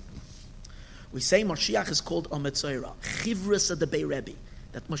name? We say Mashiach is called a Metzorah, Chivras Adabei Rebbe,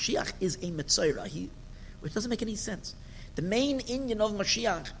 that Mashiach is a Metzorah, which doesn't make any sense. The main inyan of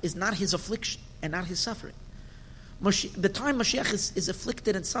Mashiach is not his affliction and not his suffering. The time Mashiach is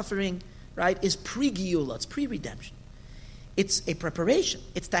afflicted and suffering, right, is pre-Geula, it's pre-redemption. It's a preparation.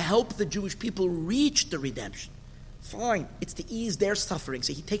 It's to help the Jewish people reach the redemption. Fine, it's to ease their suffering,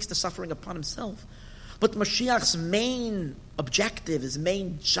 so he takes the suffering upon himself. But Mashiach's main objective, his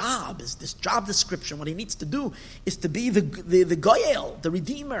main job, is this job description, what he needs to do is to be the Goyel, the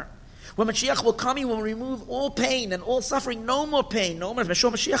Redeemer. When Mashiach will come, he will remove all pain and all suffering. No more pain, no more.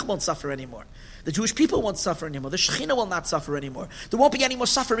 Mashiach won't suffer anymore. The Jewish people won't suffer anymore. The Shekhinah will not suffer anymore. There won't be any more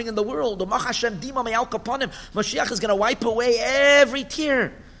suffering in the world. The Mach Hashem Dima Me'alka upon him. Mashiach is going to wipe away every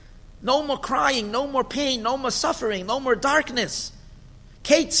tear. No more crying, no more pain, no more suffering, no more darkness.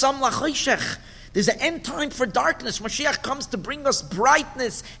 Kate Sam Lachoshech. There's an end time for darkness. Mashiach comes to bring us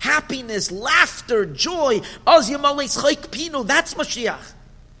brightness, happiness, laughter, joy. That's Mashiach.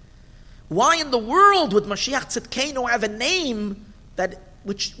 Why in the world would Mashiach Tzidkenu have a name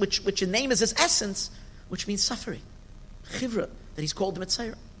which a name is his essence, which means suffering? Chivra, that he's called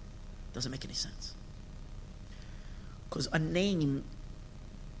Metzorah. Doesn't make any sense. Because a name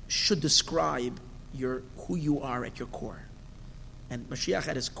should describe who you are at your core. And Mashiach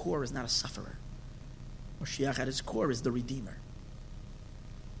at his core is not a sufferer. Mashiach at his core is the Redeemer.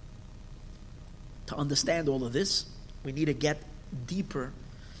 To understand all of this, we need to get deeper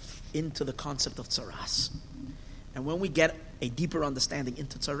into the concept of tzaras. And when we get a deeper understanding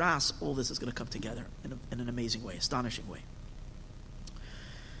into tzaras, all this is going to come together in an amazing way, astonishing way.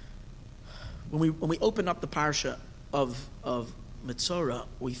 When we open up the parsha of Metzorah,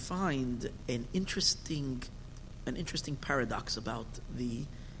 we find an interesting paradox about the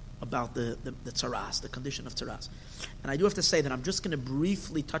tzaras, the condition of tzaras. And I do have to say that I'm just going to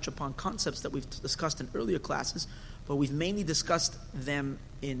briefly touch upon concepts that we've discussed in earlier classes, but we've mainly discussed them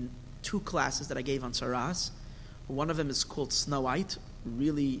in two classes that I gave on tzaras. One of them is called Snow White,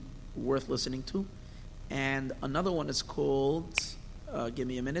 really worth listening to. And another one is called, give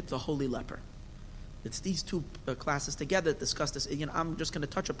me a minute, The Holy Leper. It's these two classes together that discuss this. Again, I'm just going to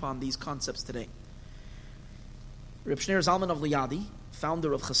touch upon these concepts today. Reb Shneir Zalman of Liadi,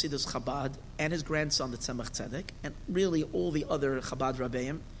 founder of Chassidus Chabad, and his grandson, the Tzemach Tzedek, and really all the other Chabad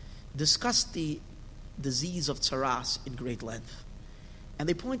Rabbeim, discussed the disease of tzaras in great length. And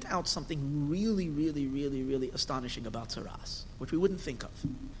they point out something really, really, really, really astonishing about tzaras, which we wouldn't think of.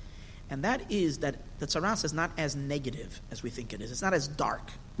 And that is that the tzaras is not as negative as we think it is. It's not as dark.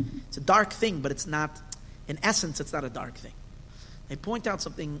 It's a dark thing, but it's not, in essence, it's not a dark thing. They point out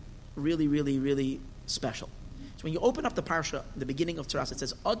something really, really, really special. So when you open up the parsha, the beginning of tzaras, it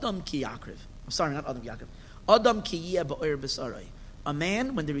says, Adam ki yakriv. I'm sorry, not Adam ki yakriv. Adam ki yeh ba'or b'sarai. A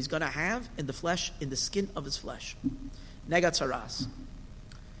man, when there he's going to have in the flesh, in the skin of his flesh. Nega tzaras.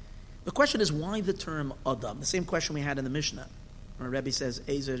 The question is, why the term Adam? The same question we had in the Mishnah, where Rebbe says,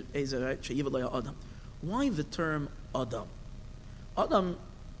 Ezer sheyiv Adam. Why the term Adam? Adam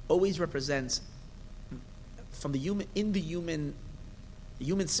always represents, from the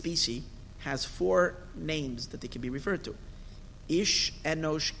human species has four names that they can be referred to: Ish,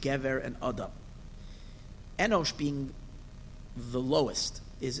 Enosh, Gever, and Adam. Enosh being the lowest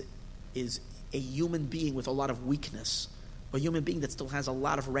is a human being with a lot of weakness. A human being that still has a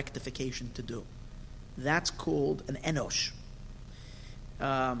lot of rectification to do. That's called an Enosh.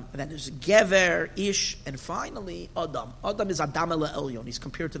 And then there's Gever, Ish, and finally Adam. Adam is Adam Ela Elyon. He's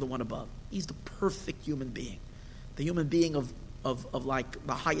compared to the one above. He's the perfect human being. The human being of like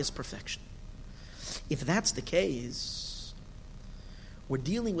the highest perfection. If that's the case, we're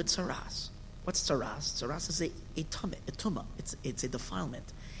dealing with tzaras. What's tzaras? Tzaras is a tumah. It's a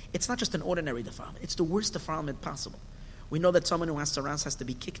defilement. It's not just an ordinary defilement. It's the worst defilement possible. We know that someone who has tzaras has to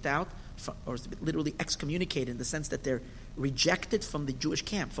be kicked out, or literally excommunicated, in the sense that they're rejected from the Jewish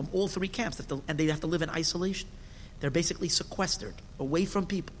camp, from all three camps, and they have to live in isolation. They're basically sequestered, away from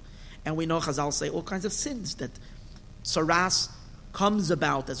people. And we know Chazal say all kinds of sins, that tzaras comes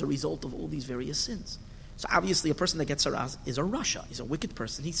about as a result of all these various sins. So obviously a person that gets tzaras is a rasha. He's a wicked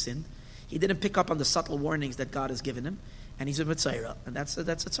person. He sinned. He didn't pick up on the subtle warnings that God has given him, and he's a Metzorah, and that's a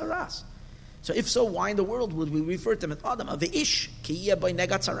tzaras. So if so, why in the world would we refer to him as Adam? Ve'ish kiya by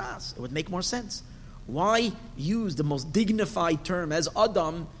negat tzaras. It would make more sense. Why use the most dignified term as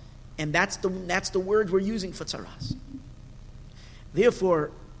Adam, and that's the word we're using for tzaras?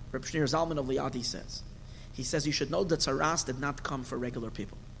 Therefore, Reb Shneur Zalman of Liadi says, he says you should know that tzaras did not come for regular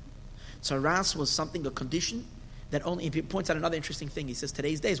people. Tzaras was something, a condition that only, he points out another interesting thing. He says,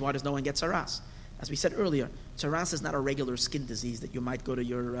 today's days, why does no one get tzaras? As we said earlier, tzaras is not a regular skin disease that you might go to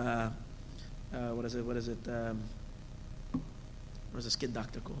your, what is it, what is a skin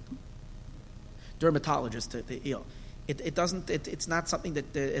doctor called? Dermatologist to heal. It's not something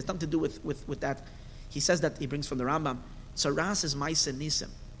that, it's nothing to do with that. He says that, he brings from the Rambam, tzaras is ma'aseh nisim.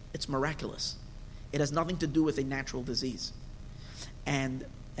 It's miraculous. It has nothing to do with a natural disease. And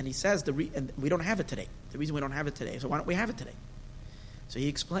he says, and we don't have it today. The reason we don't have it today, so why don't we have it today? So he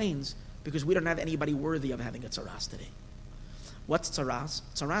explains, because we don't have anybody worthy of having a tzaras today. What's tzaras?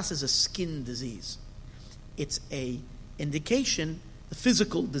 Tzaras is a skin disease. It's a indication, the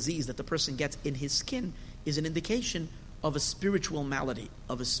physical disease that the person gets in his skin is an indication of a spiritual malady,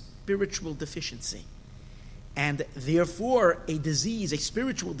 of a spiritual deficiency. And therefore, a disease, a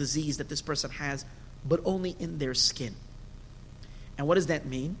spiritual disease that this person has, but only in their skin. And what does that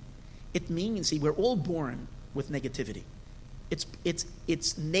mean? It means, see, we're all born with negativity.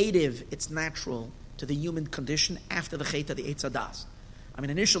 It's native, it's natural to the human condition after the Chet of the Eitz Hadas. I mean,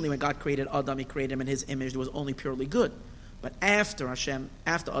 initially when God created Adam, He created him in His image. There was only purely good. But after Adam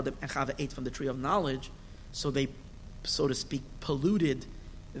and Chava ate from the tree of knowledge, so they, so to speak, polluted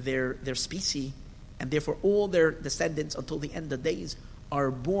their species, and therefore all their descendants until the end of days are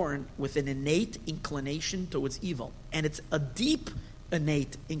born with an innate inclination towards evil. And it's a deep,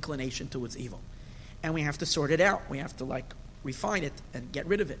 innate inclination towards evil. And we have to sort it out. We have to refine it and get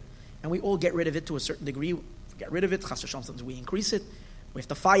rid of it. And we all get rid of it to a certain degree. We get rid of it, chas v'shalom, sometimes we increase it. We have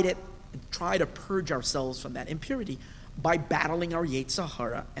to fight it and try to purge ourselves from that impurity by battling our Yetzer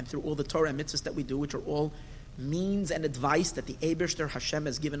Hara and through all the Torah and mitzvahs that we do, which are all means and advice that the Eibishter Hashem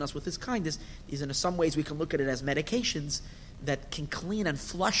has given us with His kindness. These, in some ways, we can look at it as medications that can clean and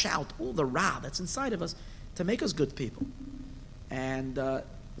flush out all the ra that's inside of us to make us good people. And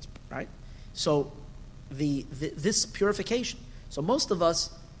right, so this purification. So most of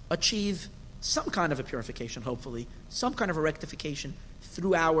us achieve some kind of a purification, hopefully, some kind of a rectification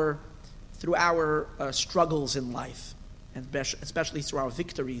through our struggles in life, and especially through our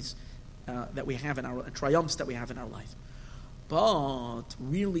victories that we have in our triumphs that we have in our life. But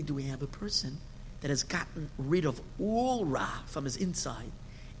really, do we have a person that has gotten rid of all ra from his inside,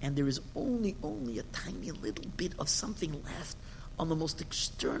 and there is only a tiny little bit of something left on the most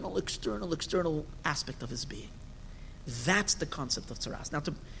external aspect of his being? That's the concept of tzaras. Now,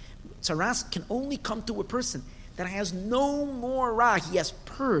 tzaras can only come to a person that has no more ra. He has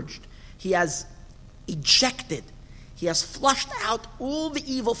purged. He has ejected. He has flushed out all the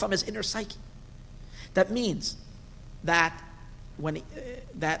evil from his inner psyche. That means that when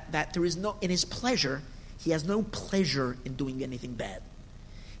that there is no, in his pleasure, he has no pleasure in doing anything bad.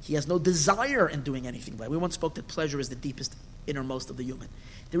 He has no desire in doing anything bad. We once spoke that pleasure is the deepest, innermost of the human.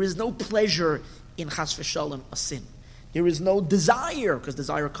 There is no pleasure in chas v'shalom, a sin. There is no desire, because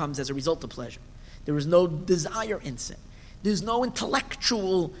desire comes as a result of pleasure. There is no desire in sin. There's no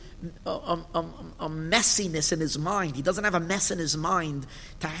intellectual messiness in his mind. He doesn't have a mess in his mind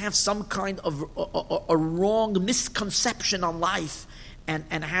to have some kind of a wrong misconception on life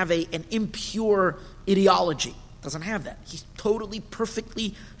and have an impure ideology. Doesn't have that. He's totally,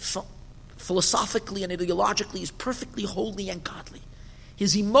 perfectly, philosophically and ideologically, he's perfectly holy and godly.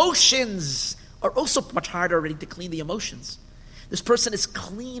 His emotions are also much harder already to clean the emotions. This person is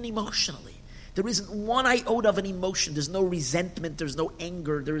clean emotionally. There isn't one iota of an emotion. There's no resentment. There's no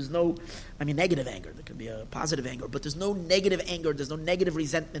anger. There is no, negative anger. There could be a positive anger, but there's no negative anger. There's no negative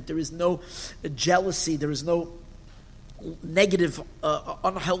resentment. There is no jealousy. There is no negative,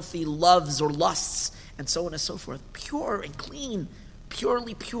 unhealthy loves or lusts, and so on and so forth. Pure and clean.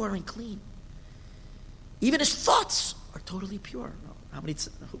 Purely pure and clean. Even his thoughts are totally pure.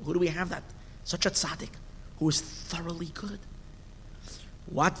 Who do we have that? Such a tzaddik who is thoroughly good.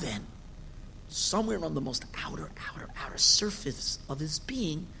 What then? Somewhere on the most outer surface of his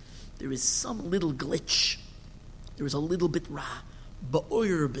being, there is some little glitch. There is a little bit ra.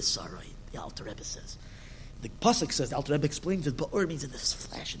 Ba'or b'sarai, the Alter Rebbe says. The Pasuk says, the Alter Rebbe explains that ba'or means in this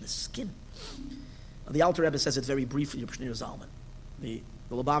flesh, in the skin. The Alter Rebbe says it very briefly, Reb Shneur Zalman. The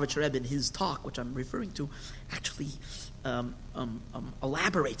Lubavitcher Rebbe, in his talk, which I'm referring to, actually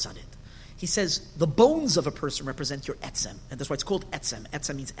elaborates on it. He says, the bones of a person represent your etzem, and that's why it's called etzem.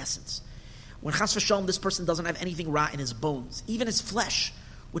 Etzem means essence. When chas v'shalom, this person doesn't have anything ra in his bones, even his flesh,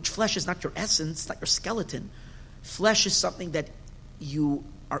 which flesh is not your essence, not your skeleton. Flesh is something that you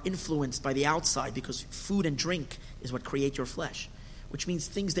are influenced by the outside, because food and drink is what create your flesh, which means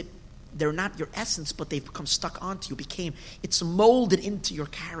things that they're not your essence, but they've become stuck onto you. It's molded into your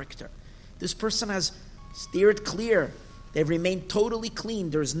character. This person has steered clear. They've remained totally clean.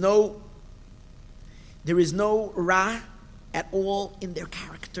 There is no ra at all in their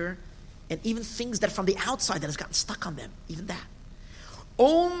character, and even things that from the outside that has gotten stuck on them, even that.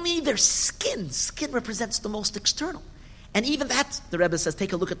 Only their skin represents the most external. And even that, the Rebbe says,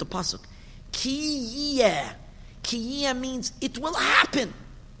 take a look at the pasuk. Ki yeh means it will happen.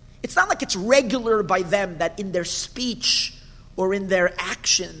 It's not like it's regular by them that in their speech or in their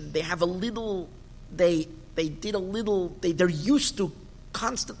action they have a little, they're used to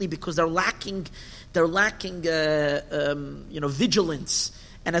constantly, because they're lacking vigilance.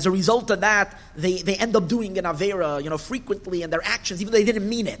 And as a result of that, they end up doing an avera, frequently in their actions, even though they didn't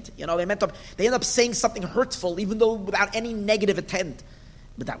mean it. They end up saying something hurtful, even though without any negative intent.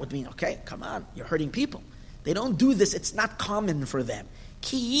 But that would mean, okay, come on, you're hurting people. They don't do this. It's not common for them.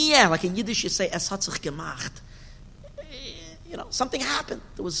 Like in Yiddish, you say, es hat sich gemacht. Something happened.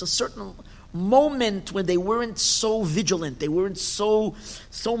 There was a certain moment when they weren't so vigilant. They weren't so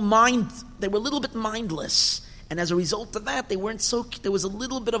they were a little bit mindless. And as a result of that, there was a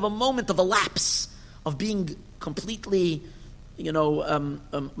little bit of a moment of a lapse of being completely,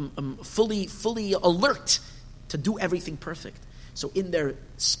 fully alert to do everything perfect. So in their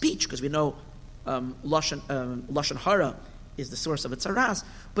speech, because we know Lashon Hara is the source of its haras,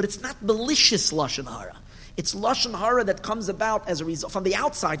 but it's not malicious Lashon Hara. It's Lashon Hara that comes about as a result from the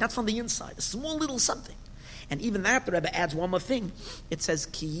outside, not from the inside. A small little something. And even that, the Rebbe adds one more thing. It says,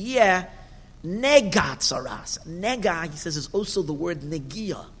 Ki yeh nega tzaras. Nega, he says, is also the word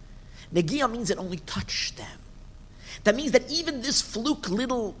negia. Negia means it only touched them. That means that even this fluke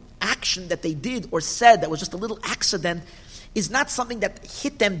little action that they did or said that was just a little accident is not something that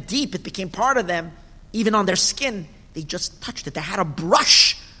hit them deep. It became part of them, even on their skin. They just touched it. They had a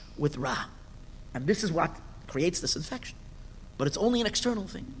brush with Ra. And this is what creates this infection. But it's only an external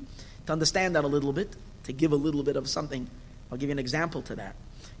thing. To understand that a little bit, to give a little bit of something, I'll give you an example to that.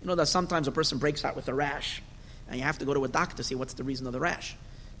 That sometimes a person breaks out with a rash, and you have to go to a doctor to see what's the reason of the rash.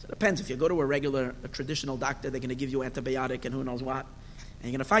 So it depends. If you go to a traditional doctor, they're going to give you antibiotic and who knows what, and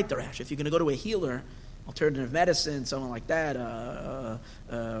you're going to fight the rash. If you're going to go to a healer, alternative medicine, someone like that,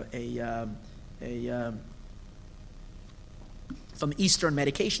 from Eastern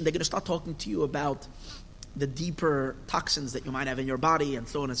medication, they're going to start talking to you about the deeper toxins that you might have in your body and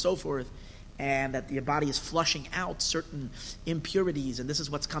so on and so forth, and that your body is flushing out certain impurities, and this is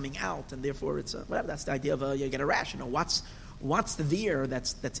what's coming out, and therefore it's whatever. That's the idea of you get a rash. What's there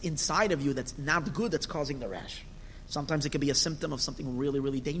that's inside of you that's not good that's causing the rash? Sometimes it could be a symptom of something really,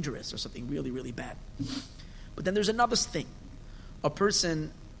 really dangerous or something really, really bad. But then there's another thing. A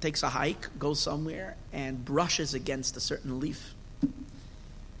person takes a hike, goes somewhere, and brushes against a certain leaf.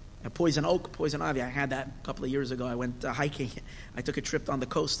 A poison oak, poison ivy. I had that a couple of years ago. I went hiking. I took a trip on the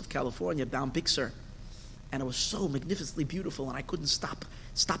coast of California, down Big Sur. And it was so magnificently beautiful, and I couldn't stop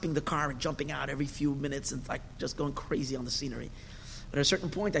stopping the car and jumping out every few minutes and just going crazy on the scenery. But at a certain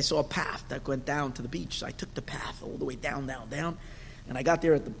point, I saw a path that went down to the beach. So I took the path all the way down. And I got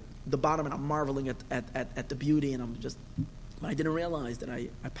there at the bottom, and I'm marveling at the beauty, and I didn't realize that I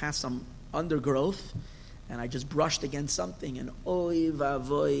passed some undergrowth, and I just brushed against something, and oy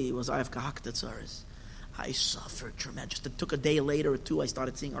vavoy, was I have kahaktatzaris. I suffered tremendously. It took a day later or two, I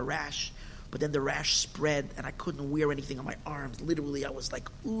started seeing a rash, but then the rash spread, and I couldn't wear anything on my arms. Literally, I was like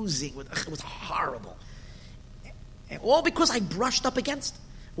oozing. It was horrible. And all because I brushed up against it.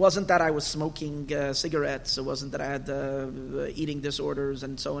 It wasn't that I was smoking cigarettes. It wasn't that I had eating disorders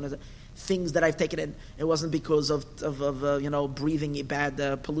and so on. Things that I've taken in. It wasn't because of breathing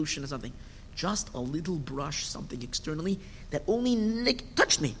bad pollution or something. Just a little brush, something externally that only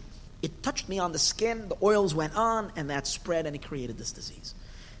touched me. It touched me on the skin, the oils went on, and that spread, and it created this disease.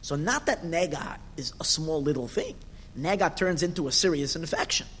 So not that nega is a small little thing. Nega turns into a serious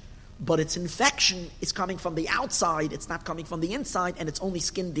infection. But its infection is coming from the outside, it's not coming from the inside, and it's only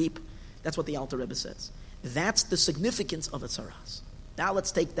skin deep. That's what the Alter Rebbe says. That's the significance of its tzaras. Now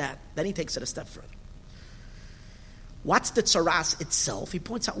let's take that. Then he takes it a step further. What's the tzaras itself? He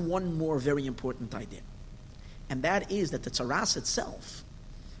points out one more very important idea. And that is that the tzaras itself,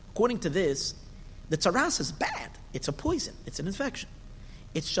 according to this, the tzaras is bad. It's a poison. It's an infection.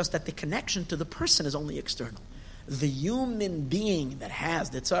 It's just that the connection to the person is only external. The human being that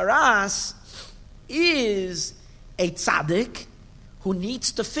has the tzaras is a tzaddik who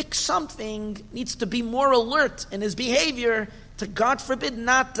needs to fix something, needs to be more alert in his behavior to, God forbid,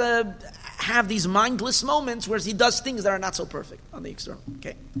 not have these mindless moments where he does things that are not so perfect on the external.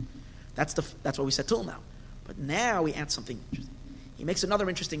 Okay, that's what we said till now. But now we add something interesting. He makes another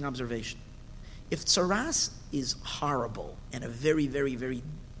interesting observation. If tzaras is horrible and a very, very, very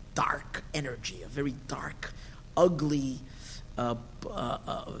dark energy, a very dark, ugly,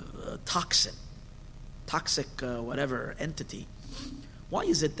 toxic, whatever entity, why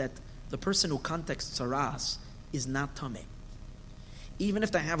is it that the person who contacts tzaras is not tameh? Even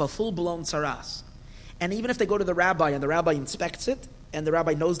if they have a full-blown tzaras, and even if they go to the rabbi and the rabbi inspects it, and the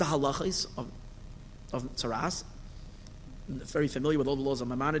rabbi knows the halachas of tzaras, very familiar with all the laws of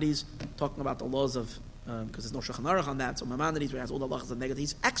Maimonides, talking about the laws of, because there's no Shulchan Aruch on that, so Maimonides, who has all the halachas of negative,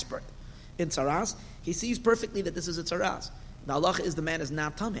 he's expert in tzaras. He sees perfectly that this is a tzaras. The halacha is the man is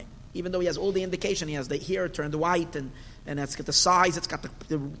not tameh, even though he has all the indication. He has the hair turned white, and it's got the size, it's got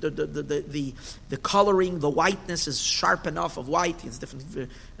the coloring, the whiteness is sharp enough of white. It's different.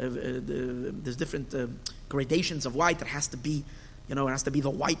 There's different gradations of white. It has to be, it has to be the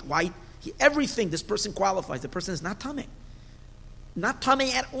white. Everything this person qualifies. The person is not tameh. Not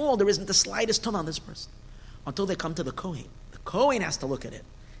tameh at all. There isn't the slightest tumah on this person until they come to the Kohen. The Kohen has to look at it,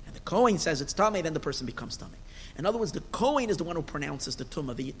 and the Kohen says it's tameh. Then the person becomes tameh. In other words, the Kohen is the one who pronounces the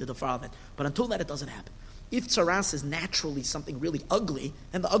tumah, the defilement. But until that, it doesn't happen. If tzaras is naturally something really ugly,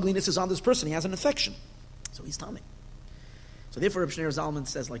 and the ugliness is on this person, he has an infection, so he's tameh. So therefore, Reb Shneur Zalman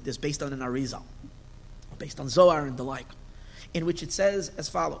says like this, based on an Arizal, based on Zohar and the like, in which it says as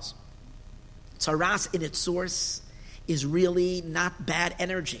follows: tzaras in its source is really not bad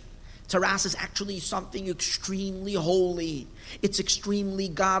energy. Tzaras is actually something extremely holy. It's extremely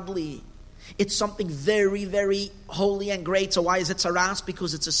godly. It's something very, very holy and great. So why is it tzaras?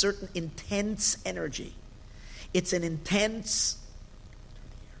 Because it's a certain intense energy. It's a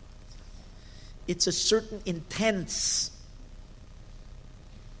certain intense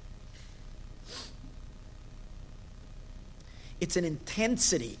it's an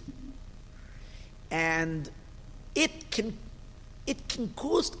intensity, and it can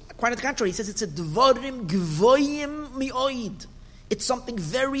cause, quite on the contrary, he says it's a dvarim gvoyim mioid. It's something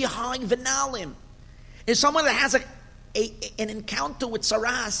very high venalim. If someone that has an encounter with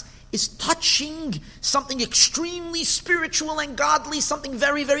tzaras is touching something extremely spiritual and godly, something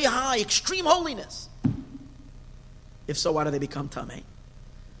very, very high, extreme holiness. If so, why do they become tameh?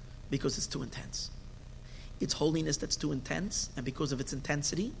 Because it's too intense. It's holiness that's too intense, and because of its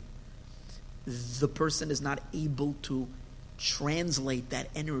intensity, the person is not able to translate that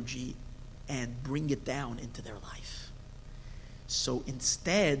energy and bring it down into their life. So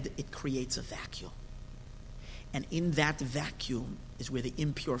instead, it creates a vacuum. And in that vacuum is where the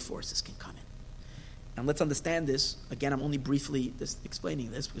impure forces can come in. And let's understand this. Again, I'm only briefly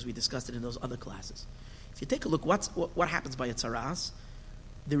explaining this because we discussed it in those other classes. If you take a look, what happens by a tzaras,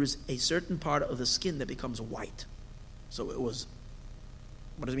 there is a certain part of the skin that becomes white. So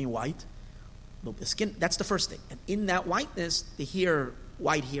what does it mean white? Well, the skin, that's the first thing. And in that whiteness,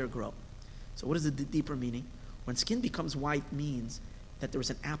 white hair grow. So what is the deeper meaning? When skin becomes white means that there is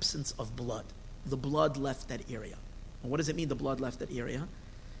an absence of blood. The blood left that area. And what does it mean the blood left that area?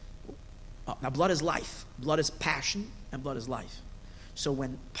 Now blood is life. Blood is passion, and blood is life. So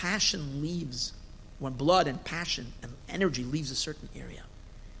when blood and passion and energy leaves a certain area,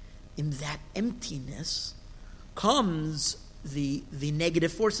 in that emptiness comes the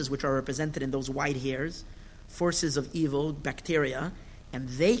negative forces, which are represented in those white hairs, forces of evil, bacteria, and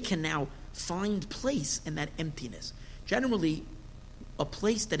they can now find place in that emptiness. Generally, a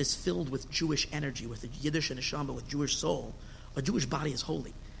place that is filled with Jewish energy, with the Yiddish and Neshama, with Jewish soul, a Jewish body is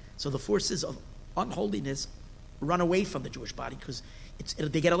holy. So the forces of unholiness run away from the Jewish body because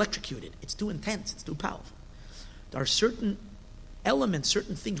they get electrocuted. It's too intense. It's too powerful. There are certain elements,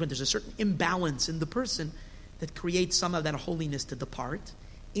 certain things, when there's a certain imbalance in the person that creates some of that holiness to depart.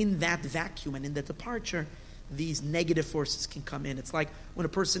 In that vacuum and in that departure, these negative forces can come in. It's like when a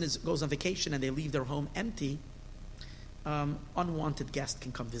person goes on vacation and they leave their home empty, unwanted guests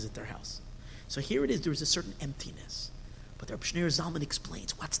can come visit their house. So here it is, there's a certain emptiness. But the Reb Shneur Zalman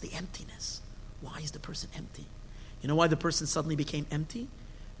explains, what's the emptiness? Why is the person empty? You know why the person suddenly became empty?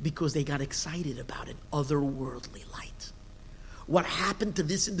 Because they got excited about an otherworldly light. What happened to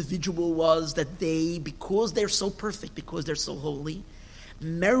this individual was that they, because they're so perfect, because they're so holy,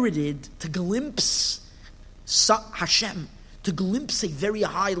 merited to glimpse Hashem, to glimpse a very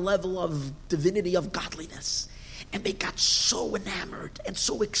high level of divinity, of godliness. And they got so enamored and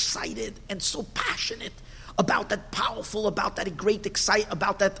so excited and so passionate about that powerful, about that great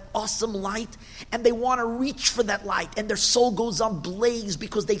about that awesome light, and they want to reach for that light, and their soul goes on blaze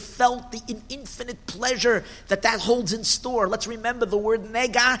because they felt the infinite pleasure that holds in store. Let's remember the word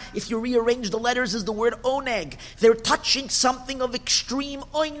nega, if you rearrange the letters, is the word oneg. They're touching something of extreme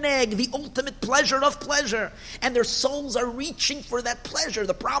oneg, the ultimate pleasure of pleasure, and their souls are reaching for that pleasure.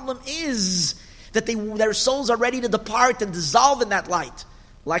 The problem is that their souls are ready to depart and dissolve in that light.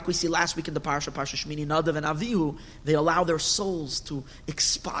 Like we see last week in the Parsha Shmini Nadav and Avihu, they allow their souls to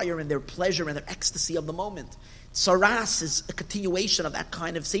expire in their pleasure and their ecstasy of the moment. Tsaras is a continuation of that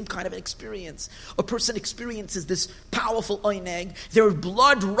same kind of an experience. A person experiences this powerful oineg, their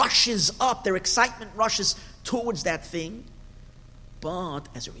blood rushes up, their excitement rushes towards that thing. But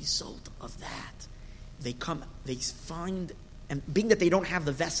as a result of that, they find, and being that they don't have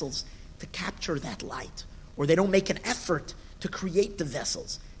the vessels to capture that light, or they don't make an effort to create the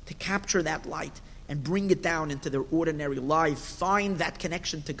vessels, to capture that light and bring it down into their ordinary life, find that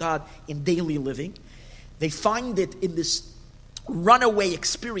connection to God in daily living. They find it in this runaway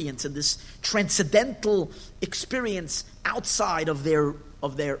experience, in this transcendental experience outside of the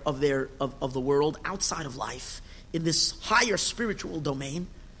world, outside of life, in this higher spiritual domain.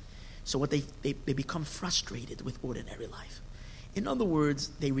 So what they become frustrated with ordinary life. In other words,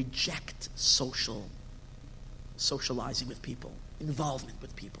 they reject socializing with people, involvement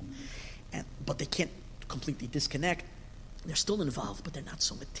with people. But they can't completely disconnect. They're still involved, but they're not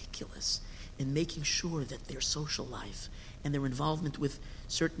so meticulous in making sure that their social life and their involvement with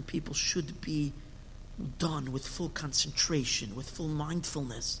certain people should be done with full concentration, with full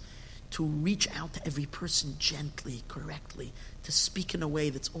mindfulness, to reach out to every person gently, correctly, to speak in a way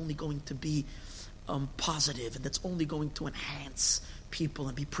that's only going to be positive and that's only going to enhance people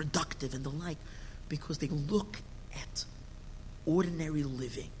and be productive and the like, because they look at ordinary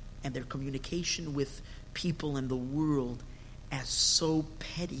living and their communication with people and the world as so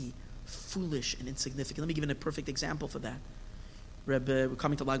petty, foolish, and insignificant. Let me give you a perfect example for that. We're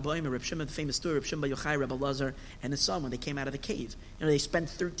coming to Lag B'Omer, Reb Shimon, the famous story, Reb Shimon Bar Yochai, Reb Elazar, and his son, when they came out of the cave. They spent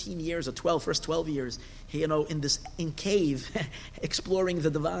 13 years or first 12 years, in cave, exploring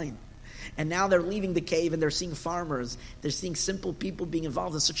the divine. And now they're leaving the cave and they're seeing farmers. They're seeing simple people being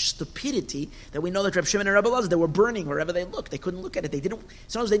involved in such stupidity that we know that Reb Shimon and Reb Elazar, they were burning wherever they looked. They couldn't look at it.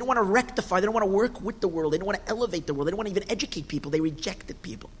 Sometimes they didn't want to rectify. They didn't want to work with the world. They didn't want to elevate the world. They didn't want to even educate people. They rejected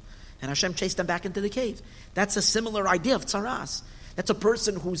people. And Hashem chased them back into the cave. That's a similar idea of tzaras. That's a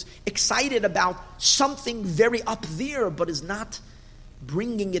person who's excited about something very up there, but is not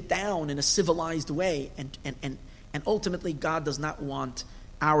bringing it down in a civilized way. And ultimately, God does not want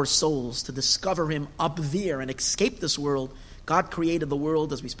our souls to discover Him up there and escape this world. God created the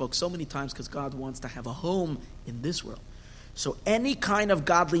world, as we spoke so many times, because God wants to have a home in this world. So any kind of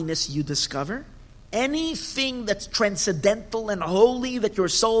godliness you discover, anything that's transcendental and holy that your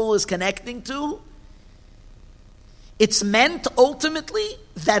soul is connecting to, it's meant ultimately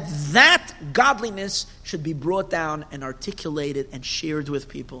that godliness should be brought down and articulated and shared with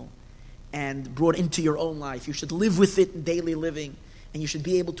people and brought into your own life. You should live with it in daily living, and you should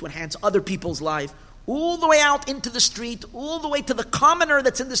be able to enhance other people's life all the way out into the street, all the way to the commoner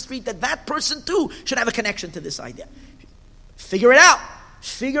that's in the street, that person too should have a connection to this idea. Figure it out.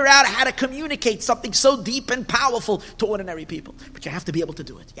 Figure out how to communicate something so deep and powerful to ordinary people. But you have to be able to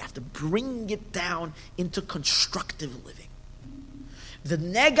do it. You have to bring it down into constructive living. The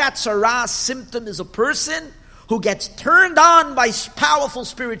negat tzara symptom is a person who gets turned on by powerful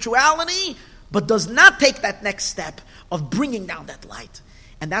spirituality, but does not take that next step of bringing down that light.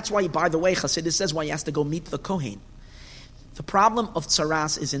 And that's why, by the way, Chassidus says why he has to go meet the Kohen. The problem of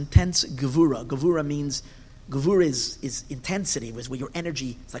tzaras is intense gevura. Gevura is intensity, where your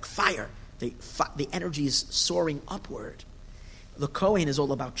energy is like fire. The energy is soaring upward. The Kohen is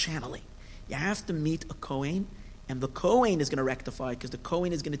all about channeling. You have to meet a Kohen, and the Kohen is going to rectify, because the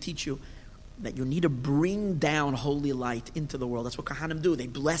Kohen is going to teach you that you need to bring down holy light into the world. That's what Kahanim do. They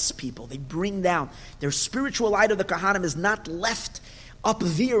bless people. They bring down. Their spiritual light of the Kahanim is not left up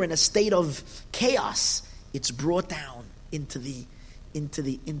there in a state of chaos. It's brought down into the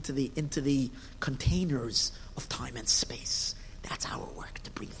containers of time and space. That's our work,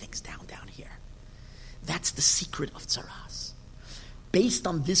 to bring things down here. That's the secret of tzaras. Based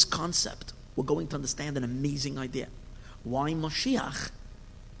on this concept, we're going to understand an amazing idea. Why Mashiach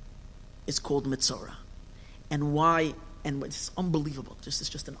is called Metzorah. And it's unbelievable. It's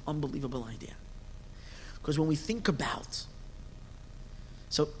just an unbelievable idea. Because when we think about,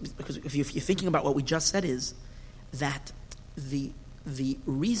 because if you're thinking about what we just said, is that the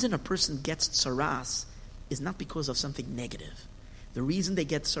reason a person gets tzaras is not because of something negative. The reason they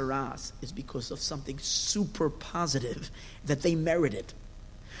get saras is because of something super positive that they merited.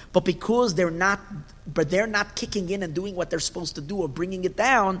 But because they're not kicking in and doing what they're supposed to do or bringing it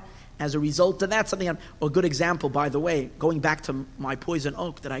down, as a result of that, a good example, by the way, going back to my poison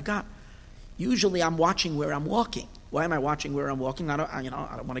oak that I got. Usually I'm watching where I'm walking. Why am I watching where I'm walking? I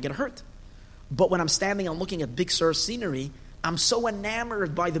don't want to get hurt. But when I'm standing and looking at Big Sur scenery, I'm so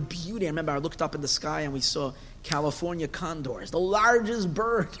enamored by the beauty. I remember I looked up in the sky and we saw California condors, the largest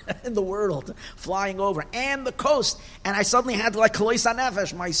bird in the world, flying over, and the coast. And I suddenly had like kolois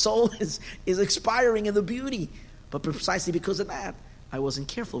hanefesh. My soul is expiring in the beauty. But precisely because of that, I wasn't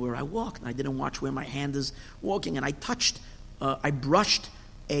careful where I walked. And I didn't watch where my hand is walking. And I brushed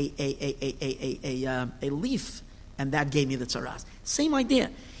a leaf, and that gave me the tzaras. Same idea.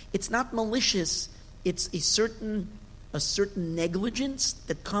 It's not malicious. It's a certain negligence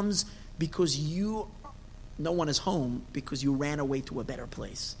that comes because no one is home because you ran away to a better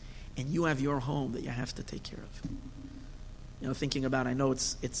place, and you have your home that you have to take care of. Thinking about, I know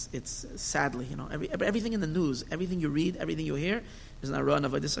it's sadly, everything in the news, everything you read, everything you hear is not run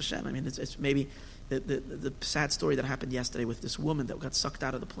of Avodas Hashem. I mean, it's maybe the sad story that happened yesterday with this woman that got sucked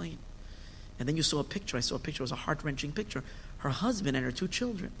out of the plane, and then you saw a picture. I saw a picture. It was a heart-wrenching picture. Her husband and her 2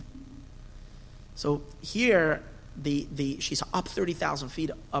 children. So here, she's up 30,000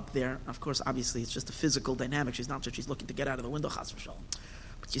 feet up there. Of course, obviously, it's just a physical dynamic. She's not just she's looking to get out of the window, chas v'shalom.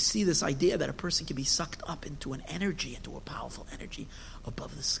 But you see this idea that a person can be sucked up into an energy, into a powerful energy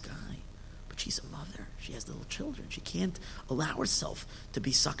above the sky. But she's a mother. She has little children. She can't allow herself to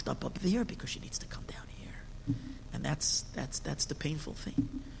be sucked up there because she needs to come down here. And that's the painful thing.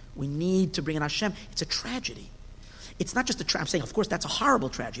 We need to bring in Hashem. It's a tragedy. It's not just a tragedy. I'm saying, of course, that's a horrible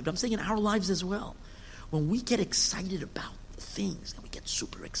tragedy, but I'm saying in our lives as well. When we get excited about things, and we get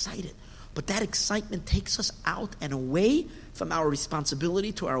super excited, but that excitement takes us out and away from our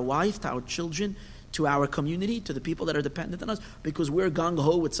responsibility to our wife, to our children, to our community, to the people that are dependent on us, because we're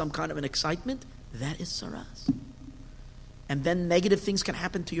gung-ho with some kind of an excitement, that is saras. And then negative things can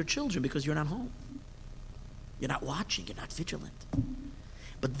happen to your children because you're not home. You're not watching, you're not vigilant.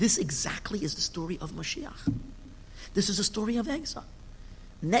 But this exactly is the story of Mashiach. This is a story of exile.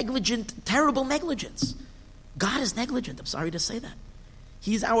 Negligent, terrible negligence. God is negligent, I'm sorry to say that.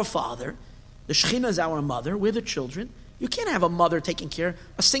 He's our father. The Shekhinah is our mother. We're the children. You can't have a mother taking care.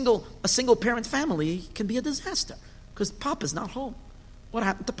 A single parent family can be a disaster because Papa's not home. What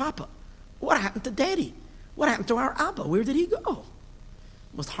happened to Papa? What happened to Daddy? What happened to our Abba? Where did he go?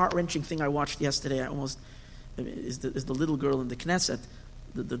 The most heart-wrenching thing I watched yesterday is the little girl in the Knesset,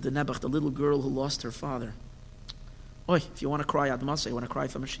 the Nebuch, the little girl who lost her father. If you want to cry Ad Masa, you want to cry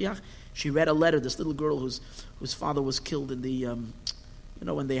for Mashiach, she read a letter, this little girl whose father was killed in the,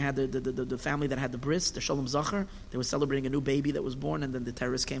 when they had the family that had the bris, the Shalom Zachar, they were celebrating a new baby that was born, and then the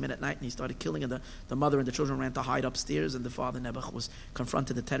terrorists came in at night and he started killing, and the mother and the children ran to hide upstairs, and the father, Nebuch, was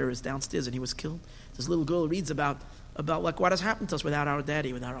confronted the terrorists downstairs, and he was killed. This little girl reads about like what has happened to us without our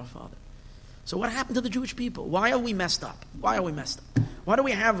daddy, without our father. So what happened to the Jewish people? Why are we messed up? Why do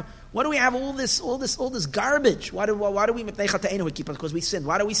we have all this garbage? Why do we keep us? Because we sin.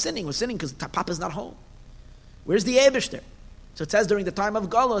 Why are we sinning? We're sinning because Papa's not home. Where's the Eibishter? So it says during the time of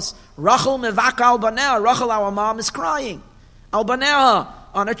Galus, Rachel mevaka al baneha. Rachel, our mom, is crying. Al baneha,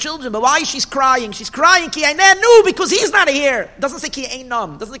 on her children. But why is she crying? She's crying ki einenu, because he's not here. It doesn't say ki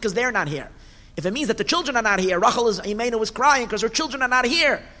einam. It doesn't say because they're not here. If it means that the children are not here, Rachel is crying because her children are not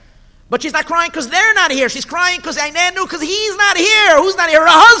here. But she's not crying because they're not here. She's crying because he's not here. Who's not here? Her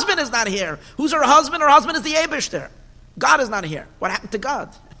husband is not here. Who's her husband? Her husband is the Eibishter. God is not here. What happened to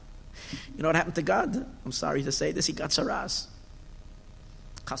God? You know what happened to God? I'm sorry to say this. He got saras.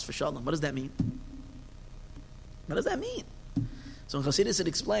 Chas v'shalom. What does that mean? What does that mean? So in Chassidus it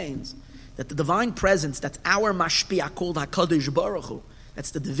explains that the divine presence, that's our mashpia called HaKadosh Baruch Hu.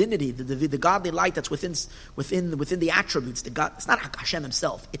 That's the divinity, the godly light that's within the attributes. It's not Hashem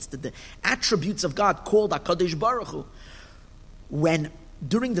himself. It's the attributes of God called HaKadosh Baruch Hu. When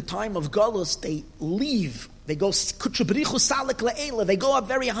during the time of Galus they leave, they go they go up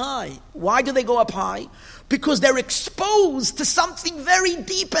very high. Why do they go up high? Because they're exposed to something very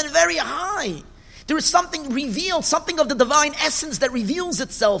deep and very high. There is something revealed, something of the divine essence that reveals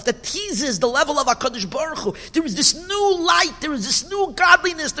itself, that teases the level of HaKadosh Baruch Hu. There is this new light, there is this new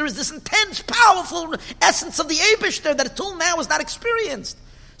godliness, there is this intense, powerful essence of the Eibishter that until now is not experienced.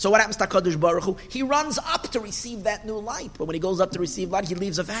 So what happens to HaKadosh Baruch Hu? He runs up to receive that new light. But when he goes up to receive light, he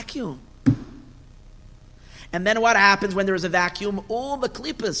leaves a vacuum. And then what happens when there is a vacuum? All the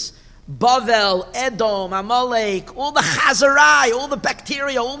klippas Bavel, Edom, Amalek, all the Chazarai, all the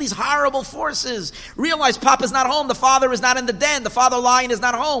bacteria, all these horrible forces. Realize Papa's not home, the father is not in the den, the father lion is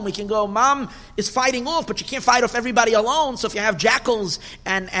not home. We can go, Mom is fighting off, but you can't fight off everybody alone. So if you have jackals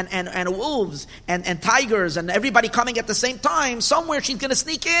and wolves and tigers and everybody coming at the same time, somewhere she's going to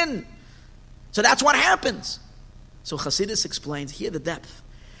sneak in. So that's what happens. So Chassidus explains here the depth.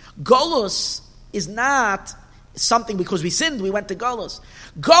 Golus is not something because we sinned, we went to Golus.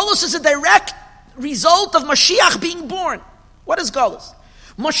 Golus is a direct result of Mashiach being born. What is Golus?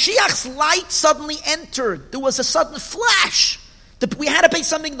 Mashiach's light suddenly entered. There was a sudden flash. We had a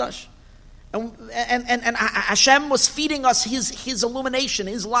Beis Hamikdash. And Hashem was feeding us his illumination,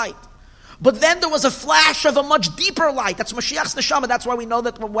 his light. But then there was a flash of a much deeper light. That's Mashiach's neshama. That's why we know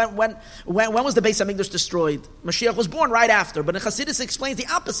that when was the Beis Hamikdash destroyed? Mashiach was born right after. But in Chassidus explains the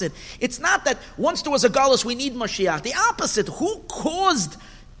opposite. It's not that once there was a galus we need Mashiach. The opposite. Who caused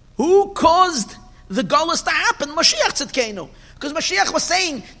the galus to happen? Mashiach tzidkenu. Because Mashiach was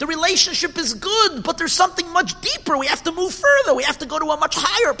saying the relationship is good, but there's something much deeper. We have to move further. We have to go to a much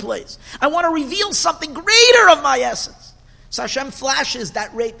higher place. I want to reveal something greater of my essence. So Hashem flashes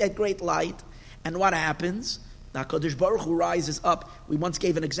that great light, and what happens? The HaKadosh Baruch Hu rises up. We once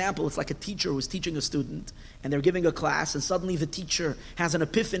gave an example. It's like a teacher who's teaching a student, and they're giving a class, and suddenly the teacher has an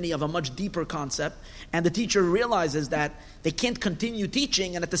epiphany of a much deeper concept, and the teacher realizes that they can't continue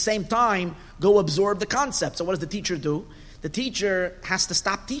teaching and at the same time go absorb the concept. So what does the teacher do? The teacher has to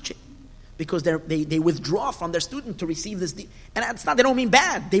stop teaching, because they withdraw from their student to receive this and it's not, they don't mean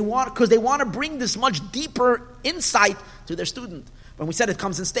bad. They want to bring this much deeper insight to their student. When we said it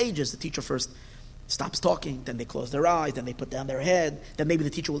comes in stages, the teacher first stops talking, then they close their eyes, then they put down their head, then maybe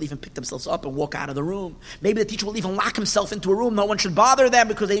the teacher will even pick themselves up and walk out of the room. Maybe the teacher will even lock himself into a room. No one should bother them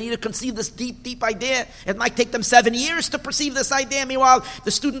because they need to conceive this deep idea. It might take them 7 years to perceive this idea. Meanwhile,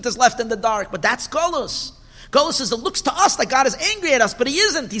 the student is left in the dark. But that's Golus. Golus is, it looks to us like God is angry at us, but He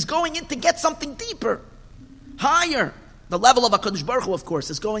isn't. He's going in to get something deeper, higher. The level of HaKadosh Baruch Hu, of course,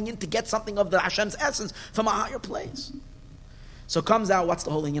 is going in to get something of the Hashem's essence from a higher place. So comes out, what's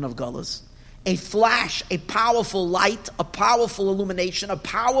the whole union of Golus? A flash, a powerful light, a powerful illumination, a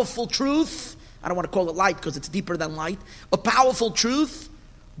powerful truth. I don't want to call it light because it's deeper than light. A powerful truth,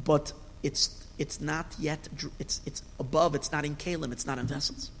 but it's not yet, it's above, it's not in kalim, it's not in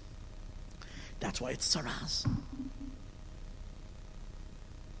vessels. That's why it's tzaras.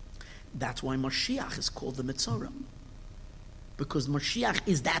 That's why Mashiach is called the Metzorah. Because Mashiach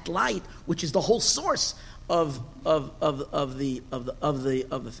is that light, which is the whole source of the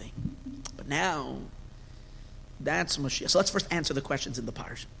thing. But now, that's Mashiach. So let's first answer the questions in the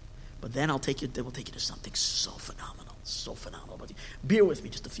parsha. But then we'll take you to something so phenomenal. But bear with me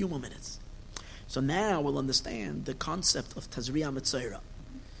just a few more minutes. So now we'll understand the concept of Tazria Metzorah.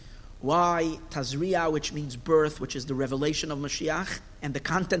 Why Tazria, which means birth, which is the revelation of Mashiach, and the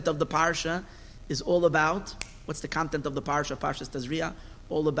content of the parsha is all about, what's the content of the parsha? Parsha's Tazria,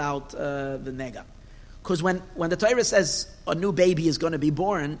 all about the nega. Because when the Torah says a new baby is going to be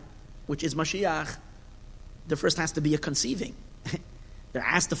born, which is Mashiach, there first has to be a conceiving. There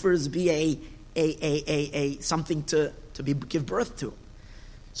has to first be a something to give birth to.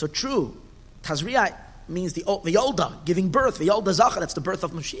 So true, Tazria means the Yolda, giving birth, the Yolda Zachar, that's the birth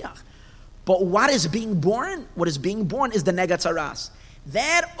of Mashiach. But what is being born? What is being born is the nega tzaras.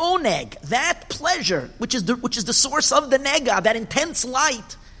 That oneg, that pleasure, which is the source of the nega, that intense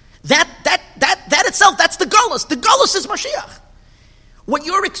light, that itself, that's the Golus. The Golus is Mashiach. What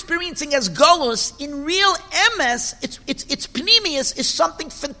you're experiencing as Golus, in real emes, it's pnimius, is something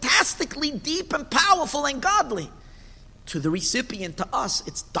fantastically deep and powerful and godly. To the recipient, to us,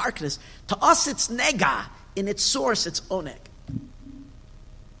 it's darkness. To us, it's nega. In its source, it's oneg.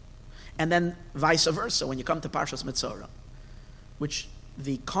 And then vice versa, when you come to Parshas Metzorah, which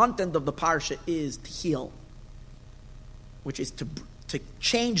the content of the parsha is to heal, which is to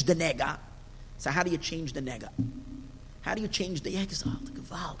change the nega. So how do you change the nega? How do you change the exile, the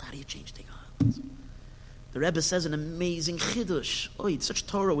gewalt? How do you change the exile? The Rebbe says an amazing chidush. Oh, it's such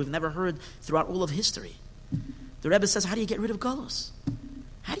Torah we've never heard throughout all of history. The Rebbe says, how do you get rid of Golus?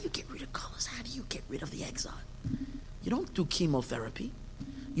 How do you get rid of Golus? How do you get rid of the exile? You don't do chemotherapy.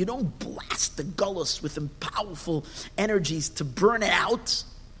 You don't blast the Golus with powerful energies to burn it out.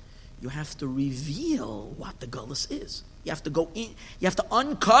 You have to reveal what the Golus is. You have to go in. You have to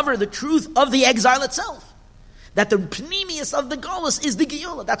uncover the truth of the exile itself. That the pnimius of the Golus is the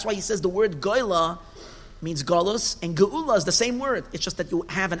Geula. That's why he says the word Goyla means Golus, and Geula is the same word. It's just that you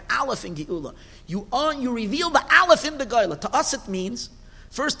have an Aleph in Geula. You reveal the Aleph in the Goyla. To us it means,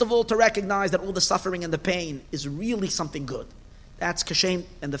 first of all, to recognize that all the suffering and the pain is really something good. That's kashem,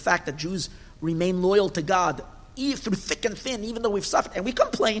 and the fact that Jews remain loyal to God through thick and thin, even though we've suffered. And we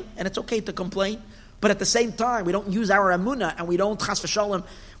complain, and it's okay to complain, but at the same time, we don't use our emunah, and we don't, chas v'shalom,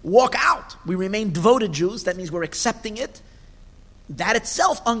 walk out. We remain devoted Jews. That means we're accepting it. That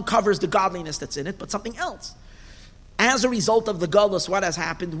itself uncovers the godliness that's in it, but something else. As a result of the Galus, what has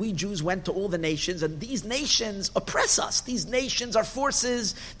happened? We Jews went to all the nations, and these nations oppress us. These nations are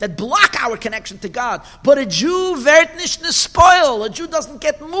forces that block our connection to God. But a Jew, wird nicht spoil. A Jew doesn't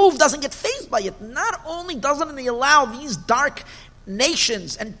get moved, doesn't get fazed by it. Not only doesn't he allow these dark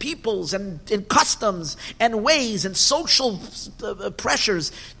nations and peoples and customs and ways and social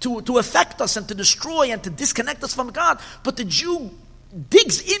pressures to affect us and to destroy and to disconnect us from God, but the Jew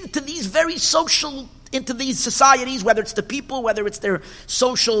digs into these very social, into these societies, whether it's the people, whether it's their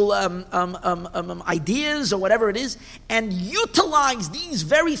social ideas or whatever it is, and utilize these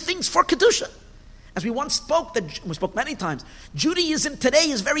very things for Kedusha. As we once spoke, we spoke many times, Judaism today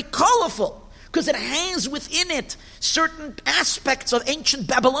is very colorful because it has within it certain aspects of ancient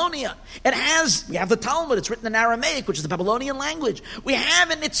Babylonia. We have the Talmud, it's written in Aramaic, which is the Babylonian language. We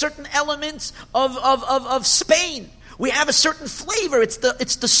have in it certain elements of Spain. We have a certain flavor. It's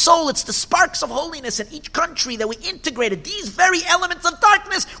the soul. It's the sparks of holiness in each country that we integrated. These very elements of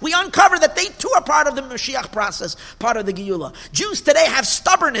darkness, we uncover that they too are part of the Mashiach process, part of the Geula. Jews today have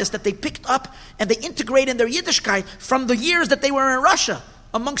stubbornness that they picked up and they integrate in their Yiddishkeit from the years that they were in Russia,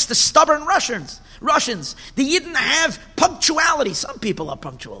 amongst the stubborn Russians. The Yidden have punctuality. Some people are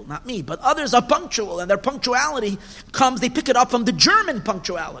punctual, not me, but others are punctual, and their punctuality they pick it up from the German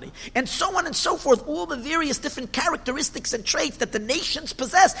punctuality, and so on and so forth, all the various different characteristics and traits that the nations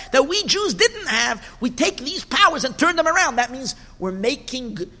possess, that we Jews didn't have. We take these powers and turn them around. That means we're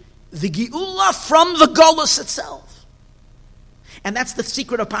making the Geula from the Golus itself. And that's the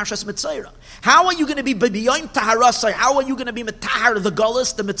secret of Parshas Metzorah. How are you going to be b'yoyim taharasai? How are you going to be metahar the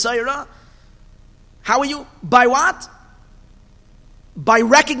Golus, the Metzorah? How are you? By what? By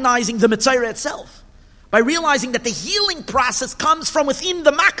recognizing the Metzorah itself. By realizing that the healing process comes from within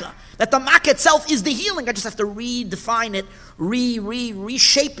the Makkah. That the Makkah itself is the healing. I just have to redefine it,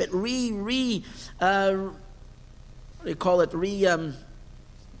 reshape it, what do you call it?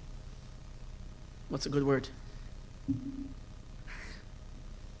 What's a good word?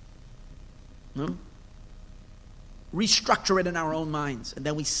 No? Restructure it in our own minds, and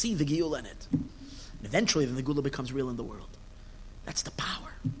then we see the Geula in it. And eventually, then the Geula becomes real in the world. That's the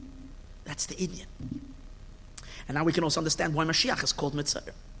power. That's the Inyan. And now we can also understand why Mashiach is called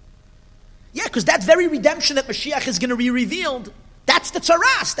Metzorah. Yeah, because that very redemption that Mashiach is going to be revealed, that's the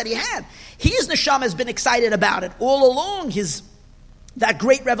tzaras that he had. His neshama has been excited about it all along, that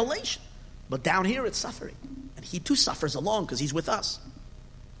great revelation. But down here, it's suffering. And he too suffers along because he's with us.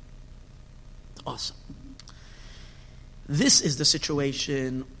 Awesome. This is the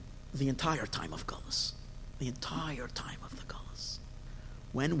situation the entire time of Galus. The entire time of the Galus.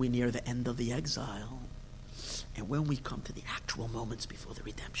 When we near the end of the exile, and when we come to the actual moments before the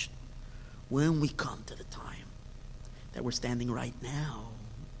redemption, when we come to the time that we're standing right now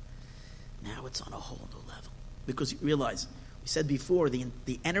it's on a whole new level. Because you realize, we said before,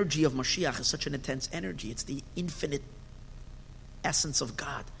 the energy of Mashiach is such an intense energy. It's the infinite essence of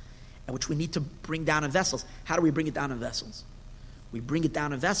God, and which we need to bring down in vessels. How do we bring it down in vessels? We bring it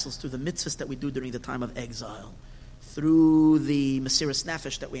down in vessels through the mitzvahs that we do during the time of exile, through the Mesiras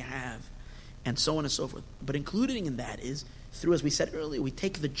Nefesh that we have, and so on and so forth. But including in that is through, as we said earlier, we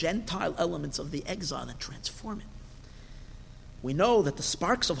take the Gentile elements of the exile and transform it. We know that the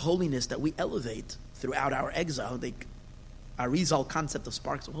sparks of holiness that we elevate throughout our exile, the Arizal concept of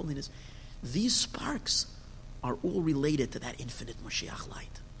sparks of holiness, these sparks are all related to that infinite Mashiach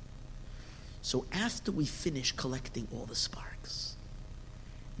light. So after we finish collecting all the sparks,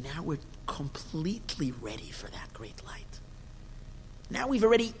 now we're completely ready for that great light. Now we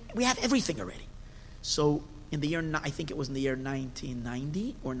have everything already. So in the year, I think it was in the year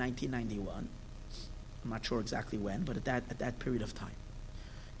 1990 or 1991, I'm not sure exactly when, but at that period of time,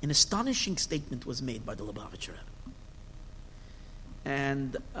 an astonishing statement was made by the Lubavitcher Rebbe.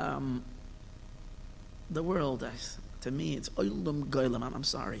 And the world, to me, it's olam goylam. I'm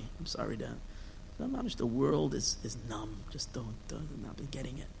sorry to. The world is numb. Just not been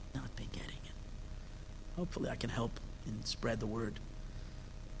getting it. Not been getting it. Hopefully I can help and spread the word.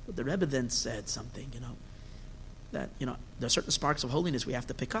 But the Rebbe then said something, that, there are certain sparks of holiness we have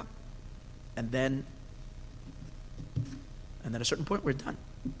to pick up. And then at a certain point we're done.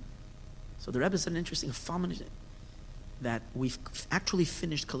 So the Rebbe said an interesting affirmation that we've actually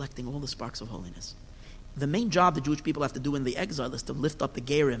finished collecting all the sparks of holiness. the main job the Jewish people have to do in the exile is to lift up the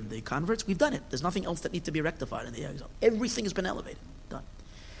Gerim, the converts. We've done it. There's nothing else that needs to be rectified in the exile. Everything has been elevated. Done.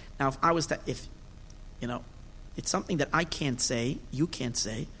 Now, it's something that I can't say, you can't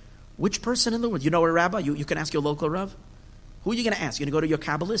say. Which person in the world? You know a rabbi? You can ask your local rav. Who are you going to ask? You're going to go to your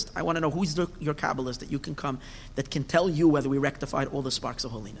Kabbalist? I want to know who's your Kabbalist that you can come, that can tell you whether we rectified all the sparks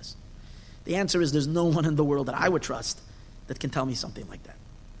of holiness. The answer is there's no one in the world that I would trust that can tell me something like that.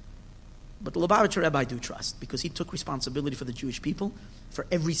 But the Lubavitcher Rebbe I do trust, because he took responsibility for the Jewish people, for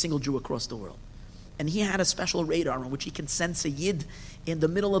every single Jew across the world. And he had a special radar on which he can sense a Yid in the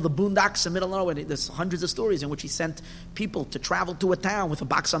middle of the boondocks, in the middle of nowhere. There's hundreds of stories in which he sent people to travel to a town with a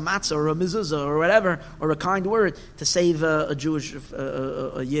box of matzah or a mezuzah or whatever, or a kind word, to save a Jewish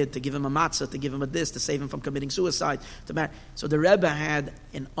a Yid, to give him a matzah, to give him a this, to save him from committing suicide. So the Rebbe had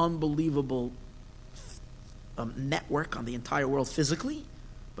an unbelievable network on the entire world physically.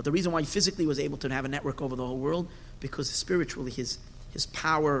 But the reason why he physically was able to have a network over the whole world, because spiritually his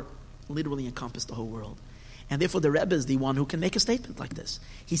power literally encompassed the whole world. And therefore the Rebbe is the one who can make a statement like this.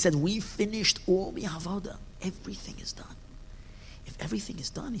 He said, we finished all the Avodah. Everything is done. If everything is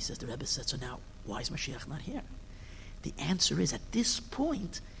done, he says, the Rebbe said, so now why is Mashiach not here? The answer is, at this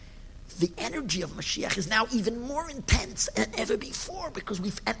point, the energy of Mashiach is now even more intense than ever before, because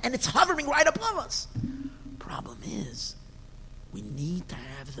and it's hovering right above us. Problem is, we need to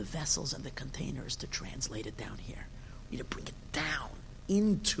have the vessels and the containers to translate it down here. We need to bring it down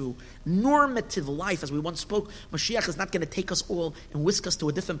into normative life. As we once spoke, Mashiach is not going to take us all and whisk us to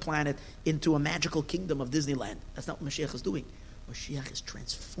a different planet into a magical kingdom of Disneyland. That's not what Mashiach is doing. Mashiach is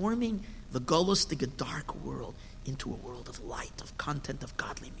transforming the golustic, dark world into a world of light, of content, of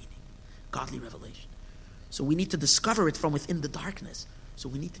godly meaning, godly revelation. So we need to discover it from within the darkness. So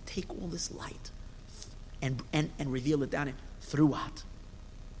we need to take all this light and reveal it down in. Through what?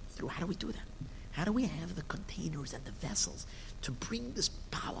 How do we do that? How do we have the containers and the vessels to bring this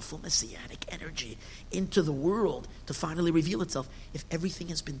powerful messianic energy into the world to finally reveal itself? If everything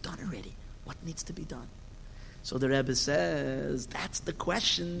has been done already, what needs to be done? So the Rebbe says, that's the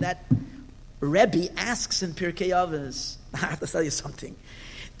question that Rebbe asks in Pirkei Avos. I have to tell you something.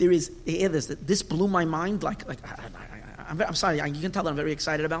 This blew my mind. I'm sorry, you can tell that I'm very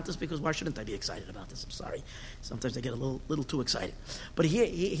excited about this, because why shouldn't I be excited about this? I'm sorry. Sometimes I get a little too excited. But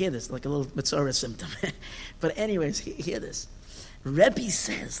hear this, like a little Metzorah symptom. But anyways, hear this. Rebbe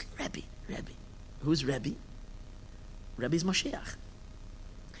says, Rebbe. Who's Rebbe? Rebbe's Mashiach.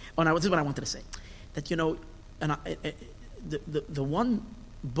 Oh, now this is what I wanted to say. That, the one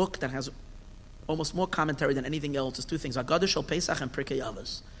book that has almost more commentary than anything else is two things: Haggadah Shel Pesach and Pirkei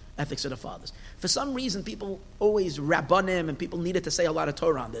Avos, Ethics of the Fathers. For some reason, people always rabbanim, and people needed to say a lot of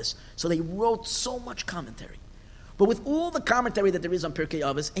Torah on this, so they wrote so much commentary. But with all the commentary that there is on Pirkei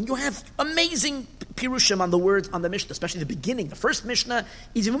Avos, and you have amazing pirushim on the words on the Mishnah, especially the beginning. The first Mishnah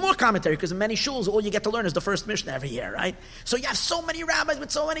is even more commentary, because in many shuls, all you get to learn is the first Mishnah every year, right? So you have so many rabbis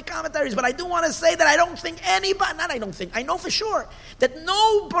with so many commentaries. But I do want to say that I know for sure that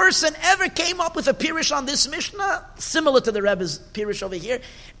no person ever came up with a pirush on this Mishnah similar to the Rebbe's pirush over here,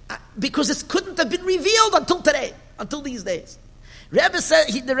 because it couldn't have been revealed until today, until these days.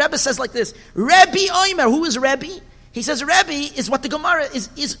 The Rebbe says like this: Rebbe Oimer. Who is Rebbe? He says Rebbe is what the Gemara is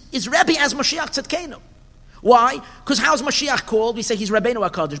Rebbe as Mashiach Tzedkenu. Why? Because how's Mashiach called? We say he's Rabbeinu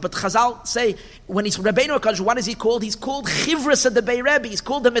HaKadosh, but Chazal say when he's Rabbeinu HaKadosh, what is he called? He's called Chivras Adabei Rebbe. He's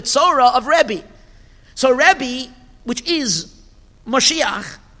called the Metzorah of Rebbe. So Rebbe, which is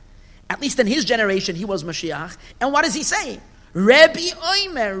Mashiach, at least in his generation, he was Mashiach. And what is he saying? Rebbe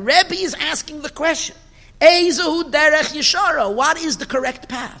Oimer. Rebbe is asking the question: Eizehu derech yeshara? What is the correct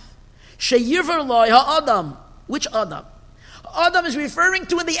path? Sheyiver loy ha'adam. Which Adam? Adam is referring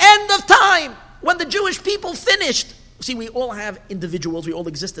to in the end of time, when the Jewish people finished. See, we all have individuals, we all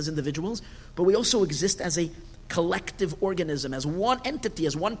exist as individuals, but we also exist as a collective organism, as one entity,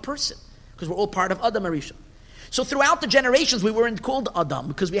 as one person, because we're all part of Adam Arisha. So throughout the generations, we weren't called Adam,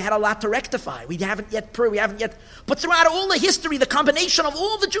 because we had a lot to rectify. But throughout all the history, the combination of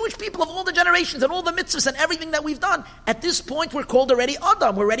all the Jewish people, of all the generations, and all the mitzvahs, and everything that we've done, at this point, we're called already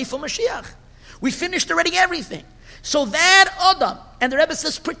Adam. We're ready for Mashiach. We finished already everything. So that Adam, and the Rebbe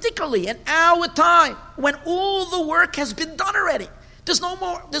says particularly in our time, when all the work has been done already, there's no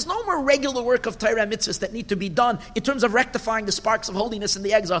more regular work of Torah and mitzvahs that need to be done in terms of rectifying the sparks of holiness in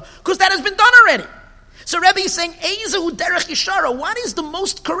the exile, because that has been done already. So Rebbe is saying, Eizehu derech yeshara, what is the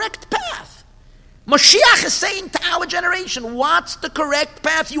most correct path? Mashiach is saying to our generation, what's the correct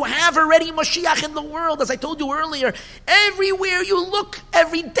path? You have already Mashiach in the world. As I told you earlier, everywhere you look,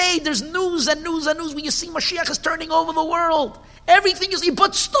 every day, there's news and news and news. When you see Mashiach is turning over the world, everything you see,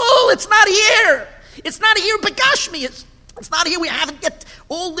 but still, it's not here. It's not here Begashmi. It's not here. We haven't yet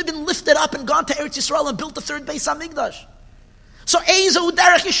all been lifted up and gone to Eretz Yisrael and built the third Beis HaMikdash. So Ezu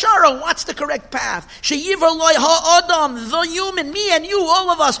Derech Yishara, what's the correct path? Sheyiver loy ha'adam, the human, me and you, all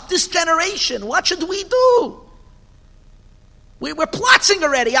of us, this generation. What should we do? We're plotzing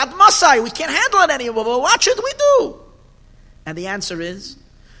already. Ad Masai, we can't handle it anymore. But what should we do? And the answer is,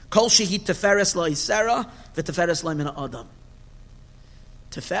 Kol shehi teferes lo isera, v'teferes lo min ha'adam.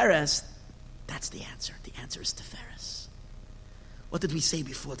 Teferes, that's the answer. The answer is teferes. What did we say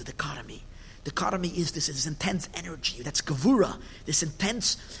before? The dichotomy. Dichotomy is this intense energy. That's gevura. This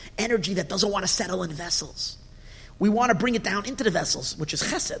intense energy that doesn't want to settle in vessels. We want to bring it down into the vessels, which is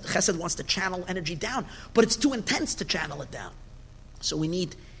chesed. Chesed wants to channel energy down, but it's too intense to channel it down. So we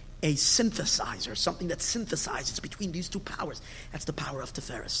need a synthesizer, something that synthesizes between these two powers. That's the power of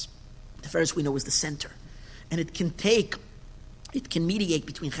Tiferes. Tiferes we know is the center. And it can mediate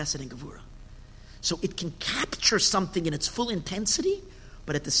between chesed and gevura. So it can capture something in its full intensity,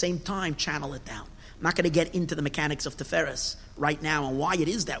 but at the same time channel it down. I'm not going to get into the mechanics of Tiferes right now and why it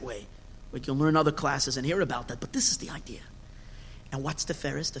is that way. We can learn other classes and hear about that, but this is the idea. And what's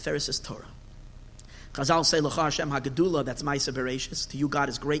Tiferes? Tiferes is Torah. Chazal say, L'cha Hashem HaGedula, that's Ma'aseh Bereishis. To you, God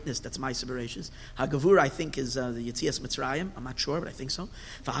is greatness, that's Ma'aseh Bereishis. HaGevura, I think, is the Yetzias Mitzrayim. I'm not sure, but I think so.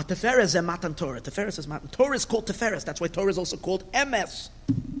 V'ha-Tiferes is Matan Torah. Tiferes is Matan. Torah is called Tiferes. That's why Torah is also called Emes.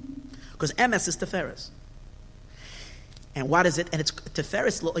 Because Emes is Tiferes. And what is it? And it's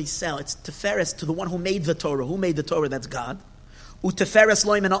Tiferes Lo'isel. It's Tiferes to the one who made the Torah. Who made the Torah? That's God. U'Tiferes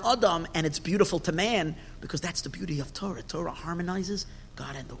Lo'im Adam. And it's beautiful to man because that's the beauty of Torah. Torah harmonizes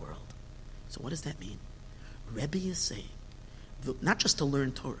God and the world. So what does that mean? Rebbe is saying, not just to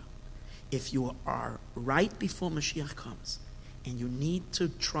learn Torah. If you are right before Mashiach comes, and you need to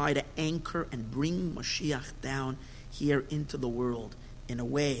try to anchor and bring Mashiach down here into the world in a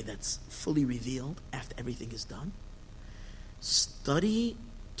way that's fully revealed after everything is done, study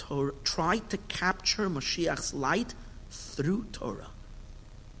Torah, try to capture Mashiach's light through Torah.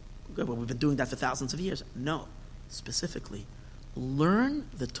 Good, well, we've been doing that for thousands of years. No, specifically, learn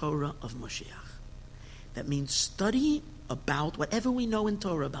the Torah of Mashiach. That means study about whatever we know in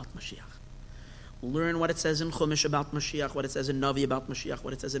Torah about Mashiach. Learn what it says in Chumash about Mashiach, what it says in Navi about Mashiach,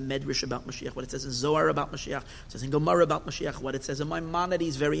 what it says in Medrash about Mashiach, what it says in Zohar about Mashiach, what it says in Gemara about Mashiach, what it says in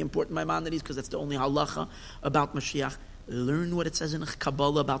Maimonides, very important Maimonides, because that's the only halacha about Mashiach. Learn what it says in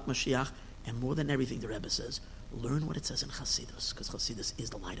Kabbalah about Mashiach, and more than everything, the Rebbe says, learn what it says in Chassidus, because Chassidus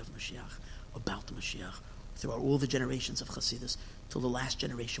is the light of Mashiach, about the Mashiach, throughout all the generations of Chassidus, till the last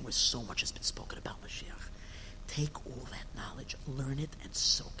generation where so much has been spoken about Mashiach. Take all that knowledge, learn it, and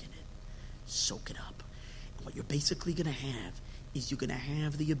soak in it. Soak it up. And what you're basically going to have is you're going to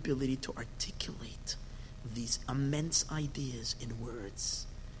have the ability to articulate these immense ideas in words.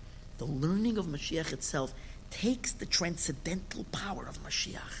 The learning of Mashiach itself takes the transcendental power of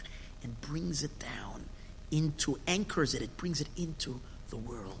Mashiach and brings it down anchors it brings it into the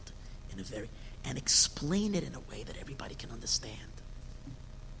world and explain it in a way that everybody can understand.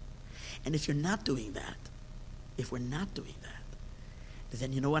 And if you're not doing that,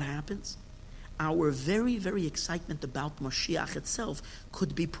 then you know what happens? Our very, very excitement about Mashiach itself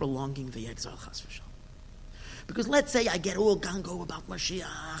could be prolonging the exile, chas v'shalom. Because let's say I get all gung-ho about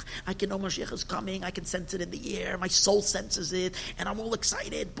Mashiach, I can know Mashiach is coming, I can sense it in the air, my soul senses it, and I'm all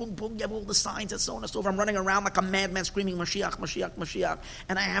excited, boom, boom, you have all the signs and so on and so forth. I'm running around like a madman screaming Mashiach, Mashiach, Mashiach,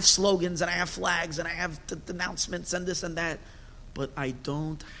 and I have slogans, and I have flags, and I have announcements, and this and that. But I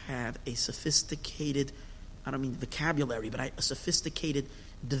don't have a sophisticated, I don't mean vocabulary, but a sophisticated,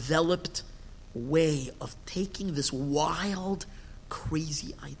 developed way of taking this wild,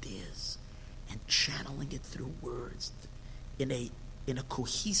 crazy ideas and channeling it through words in a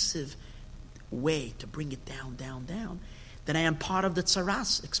cohesive way to bring it down, then I am part of the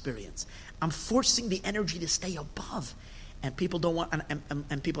tzaras experience. I'm forcing the energy to stay above. And people don't want,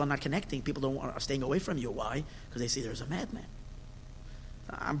 and people are not connecting. People are staying away from you. Why? Because they see there's a madman.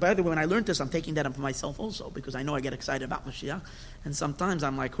 By the way, when I learned this, I'm taking that up for myself also, because I know I get excited about Mashiach. And sometimes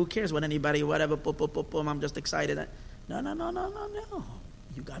I'm like, who cares what anybody, whatever, boom, I'm just excited. No.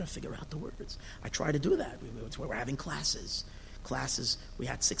 You got to figure out the words. I try to do that. We're having classes. We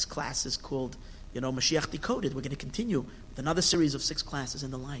had 6 classes called, Mashiach Decoded. We're going to continue with another series of 6 classes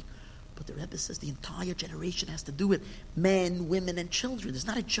and the like. But the Rebbe says the entire generation has to do it. Men, women, and children. It's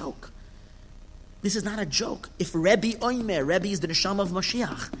not a joke. This is not a joke. If Rebbe is the neshama of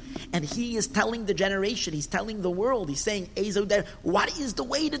Mashiach, And he is telling the generation, he's telling the world, he's saying, what is the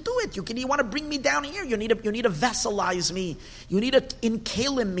way to do it? You want to bring me down here? You need to vesselize me. You need to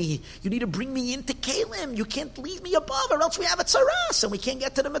inkalim me. You need to bring me into kalim. You can't leave me above, or else we have a tzaras, and we can't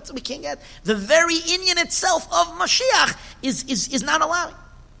get to the very inyan itself of Mashiach is not allowing.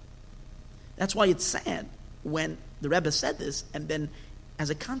 That's why it's sad when the Rebbe said this, and then as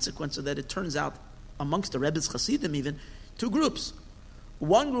a consequence of that, it turns out amongst the Rebbe's Hasidim even, two groups.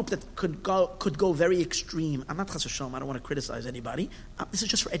 One group that could go very extreme. I'm not Chas v'Shalom, I don't want to criticize anybody. This is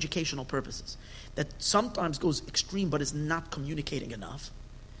just for educational purposes. That sometimes goes extreme but is not communicating enough.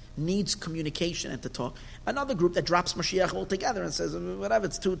 Needs communication and to talk. Another group that drops Mashiach altogether and says, whatever,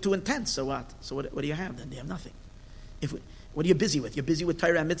 it's too intense, so what? So what do you have then? You have nothing. What are you busy with? You're busy with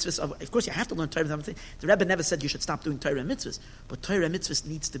Torah and mitzvahs. Of course, you have to learn Torah and mitzvahs. The Rebbe never said you should stop doing Torah and mitzvahs, but Torah and mitzvahs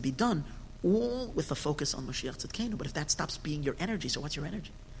needs to be done all with a focus on Mashiach Tzidkenu. But if that stops being your energy, so what's your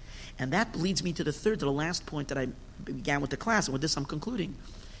energy? And that leads me to the last point that I began with the class, and with this I'm concluding,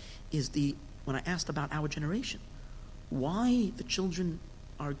 is when I asked about our generation, why the children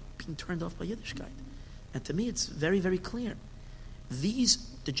are being turned off by Yiddishkeit. And to me, it's very, very clear. The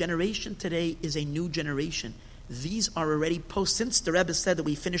generation today is a new generation. These are already since the Rebbe said that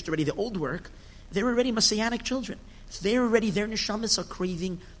we finished already the old work, they're already Messianic children. Their neshamas are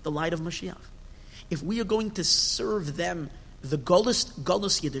craving the light of Mashiach. If we are going to serve them the Golus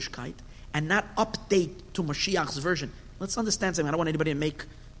Yiddishkeit and not update to Mashiach's version, let's understand something. I don't want anybody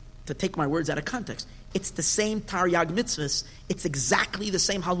to take my words out of context. It's the same Taryag mitzvahs. It's exactly the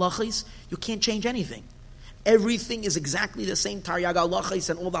same halachis. You can't change anything. Everything is exactly the same Taryag halachis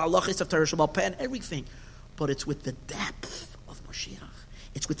and all the halachis of Torah Shabbat Peh and everything. But it's with the depth of Mashiach.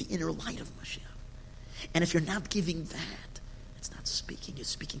 It's with the inner light of Mashiach. And if you're not giving that, it's not speaking. You're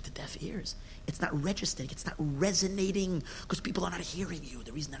speaking to deaf ears. It's not registering. It's not resonating because people are not hearing you.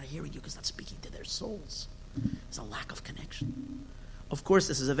 The reason they're not hearing you is not speaking to their souls. There's a lack of connection. Of course,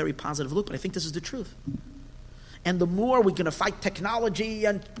 this is a very positive look, but I think this is the truth. And the more we're going to fight technology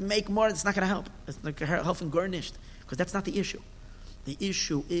and make more, it's not going to help. It's not going to help and garnished because that's not the issue. The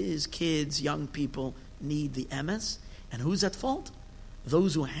issue is kids, young people need the emes. And who's at fault?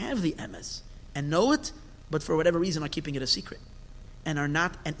 Those who have the emes and know it, but for whatever reason are keeping it a secret. And are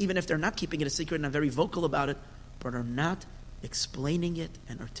not, and even if they're not keeping it a secret and are very vocal about it, but are not explaining it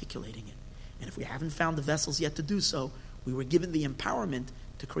and articulating it. And if we haven't found the vessels yet to do so, we were given the empowerment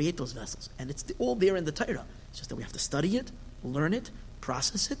to create those vessels. And it's all there in the Torah. It's just that we have to study it, learn it,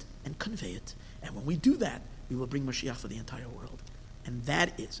 process it, and convey it. And when we do that, we will bring Mashiach for the entire world. And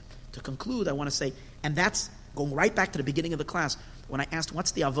that is, to conclude, I want to say, and that's going right back to the beginning of the class, when I asked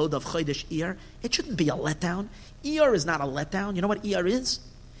what's the avodah of Chodesh Iyar, it shouldn't be a letdown. Iyar is not a letdown. You know what Iyar is?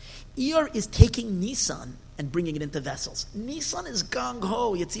 Iyar is taking Nisan and bringing it into vessels. Nisan is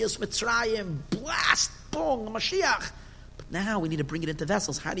gung-ho, Yetzias Mitzrayim, blast, boom, Mashiach. But now we need to bring it into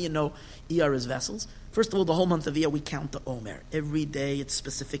vessels. How do you know Iyar is vessels? First of all, the whole month of Iyar, we count the Omer. Every day it's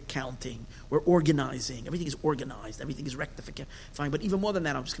specific counting. We're organizing. Everything is organized. Everything is rectified. Fine. But even more than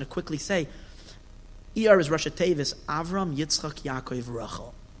that, I'm just going to quickly say, Iyar is Rosh Tevis, Avram, Yitzchak, Yaakov,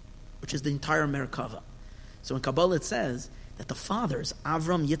 Rachel, which is the entire Merkava. So in Kabbalah it says that the fathers,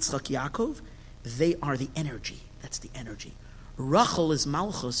 Avram, Yitzchak, Yaakov, they are the energy. That's the energy. Rachel is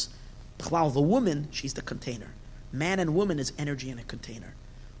Malchus. While the woman, she's the container. Man and woman is energy in a container.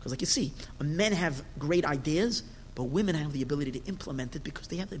 Because like you see, men have great ideas, but women have the ability to implement it because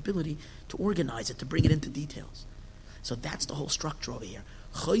they have the ability to organize it, to bring it into details. So that's the whole structure over here.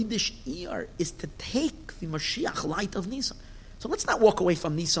 Chodesh Iyar is to take the Mashiach light of Nisan. So let's not walk away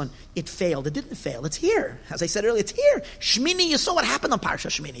from Nisan. It failed. It didn't fail. It's here. As I said earlier, it's here. Shmini, you saw what happened on Parsha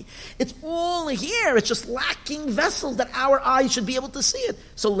Shmini. It's all here. It's just lacking vessels that our eyes should be able to see it.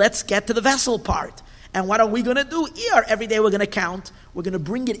 So let's get to the vessel part. And what are we going to do? Iyar. Every day we're going to count. We're going to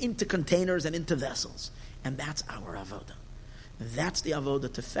bring it into containers and into vessels. And that's our avodah. That's the avodah.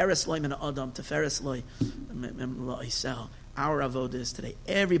 Teferes loy min adam. Teferes loy isel. Our avodah is today.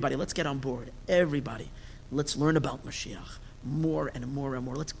 Everybody, let's get on board. Everybody, let's learn about Mashiach more and more and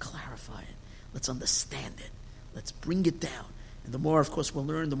more. Let's clarify it. Let's understand it. Let's bring it down. And the more, of course, we'll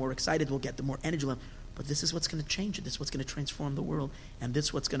learn, the more excited we'll get, the more energy we'll have. But this is what's going to change it. This is what's going to transform the world. And this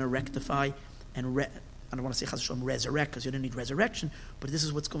is what's going to rectify and I don't want to say Chas v'Shalom resurrect because you don't need resurrection, but this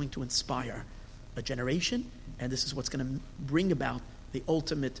is what's going to inspire a generation, and this is what's going to bring about the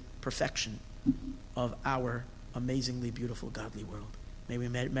ultimate perfection of our amazingly beautiful, godly world. May we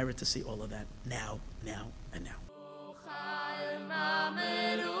merit to see all of that now, and now.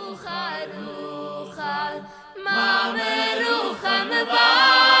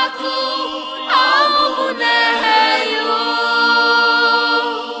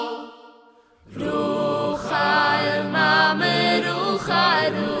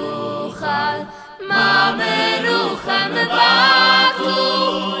 Metzorah.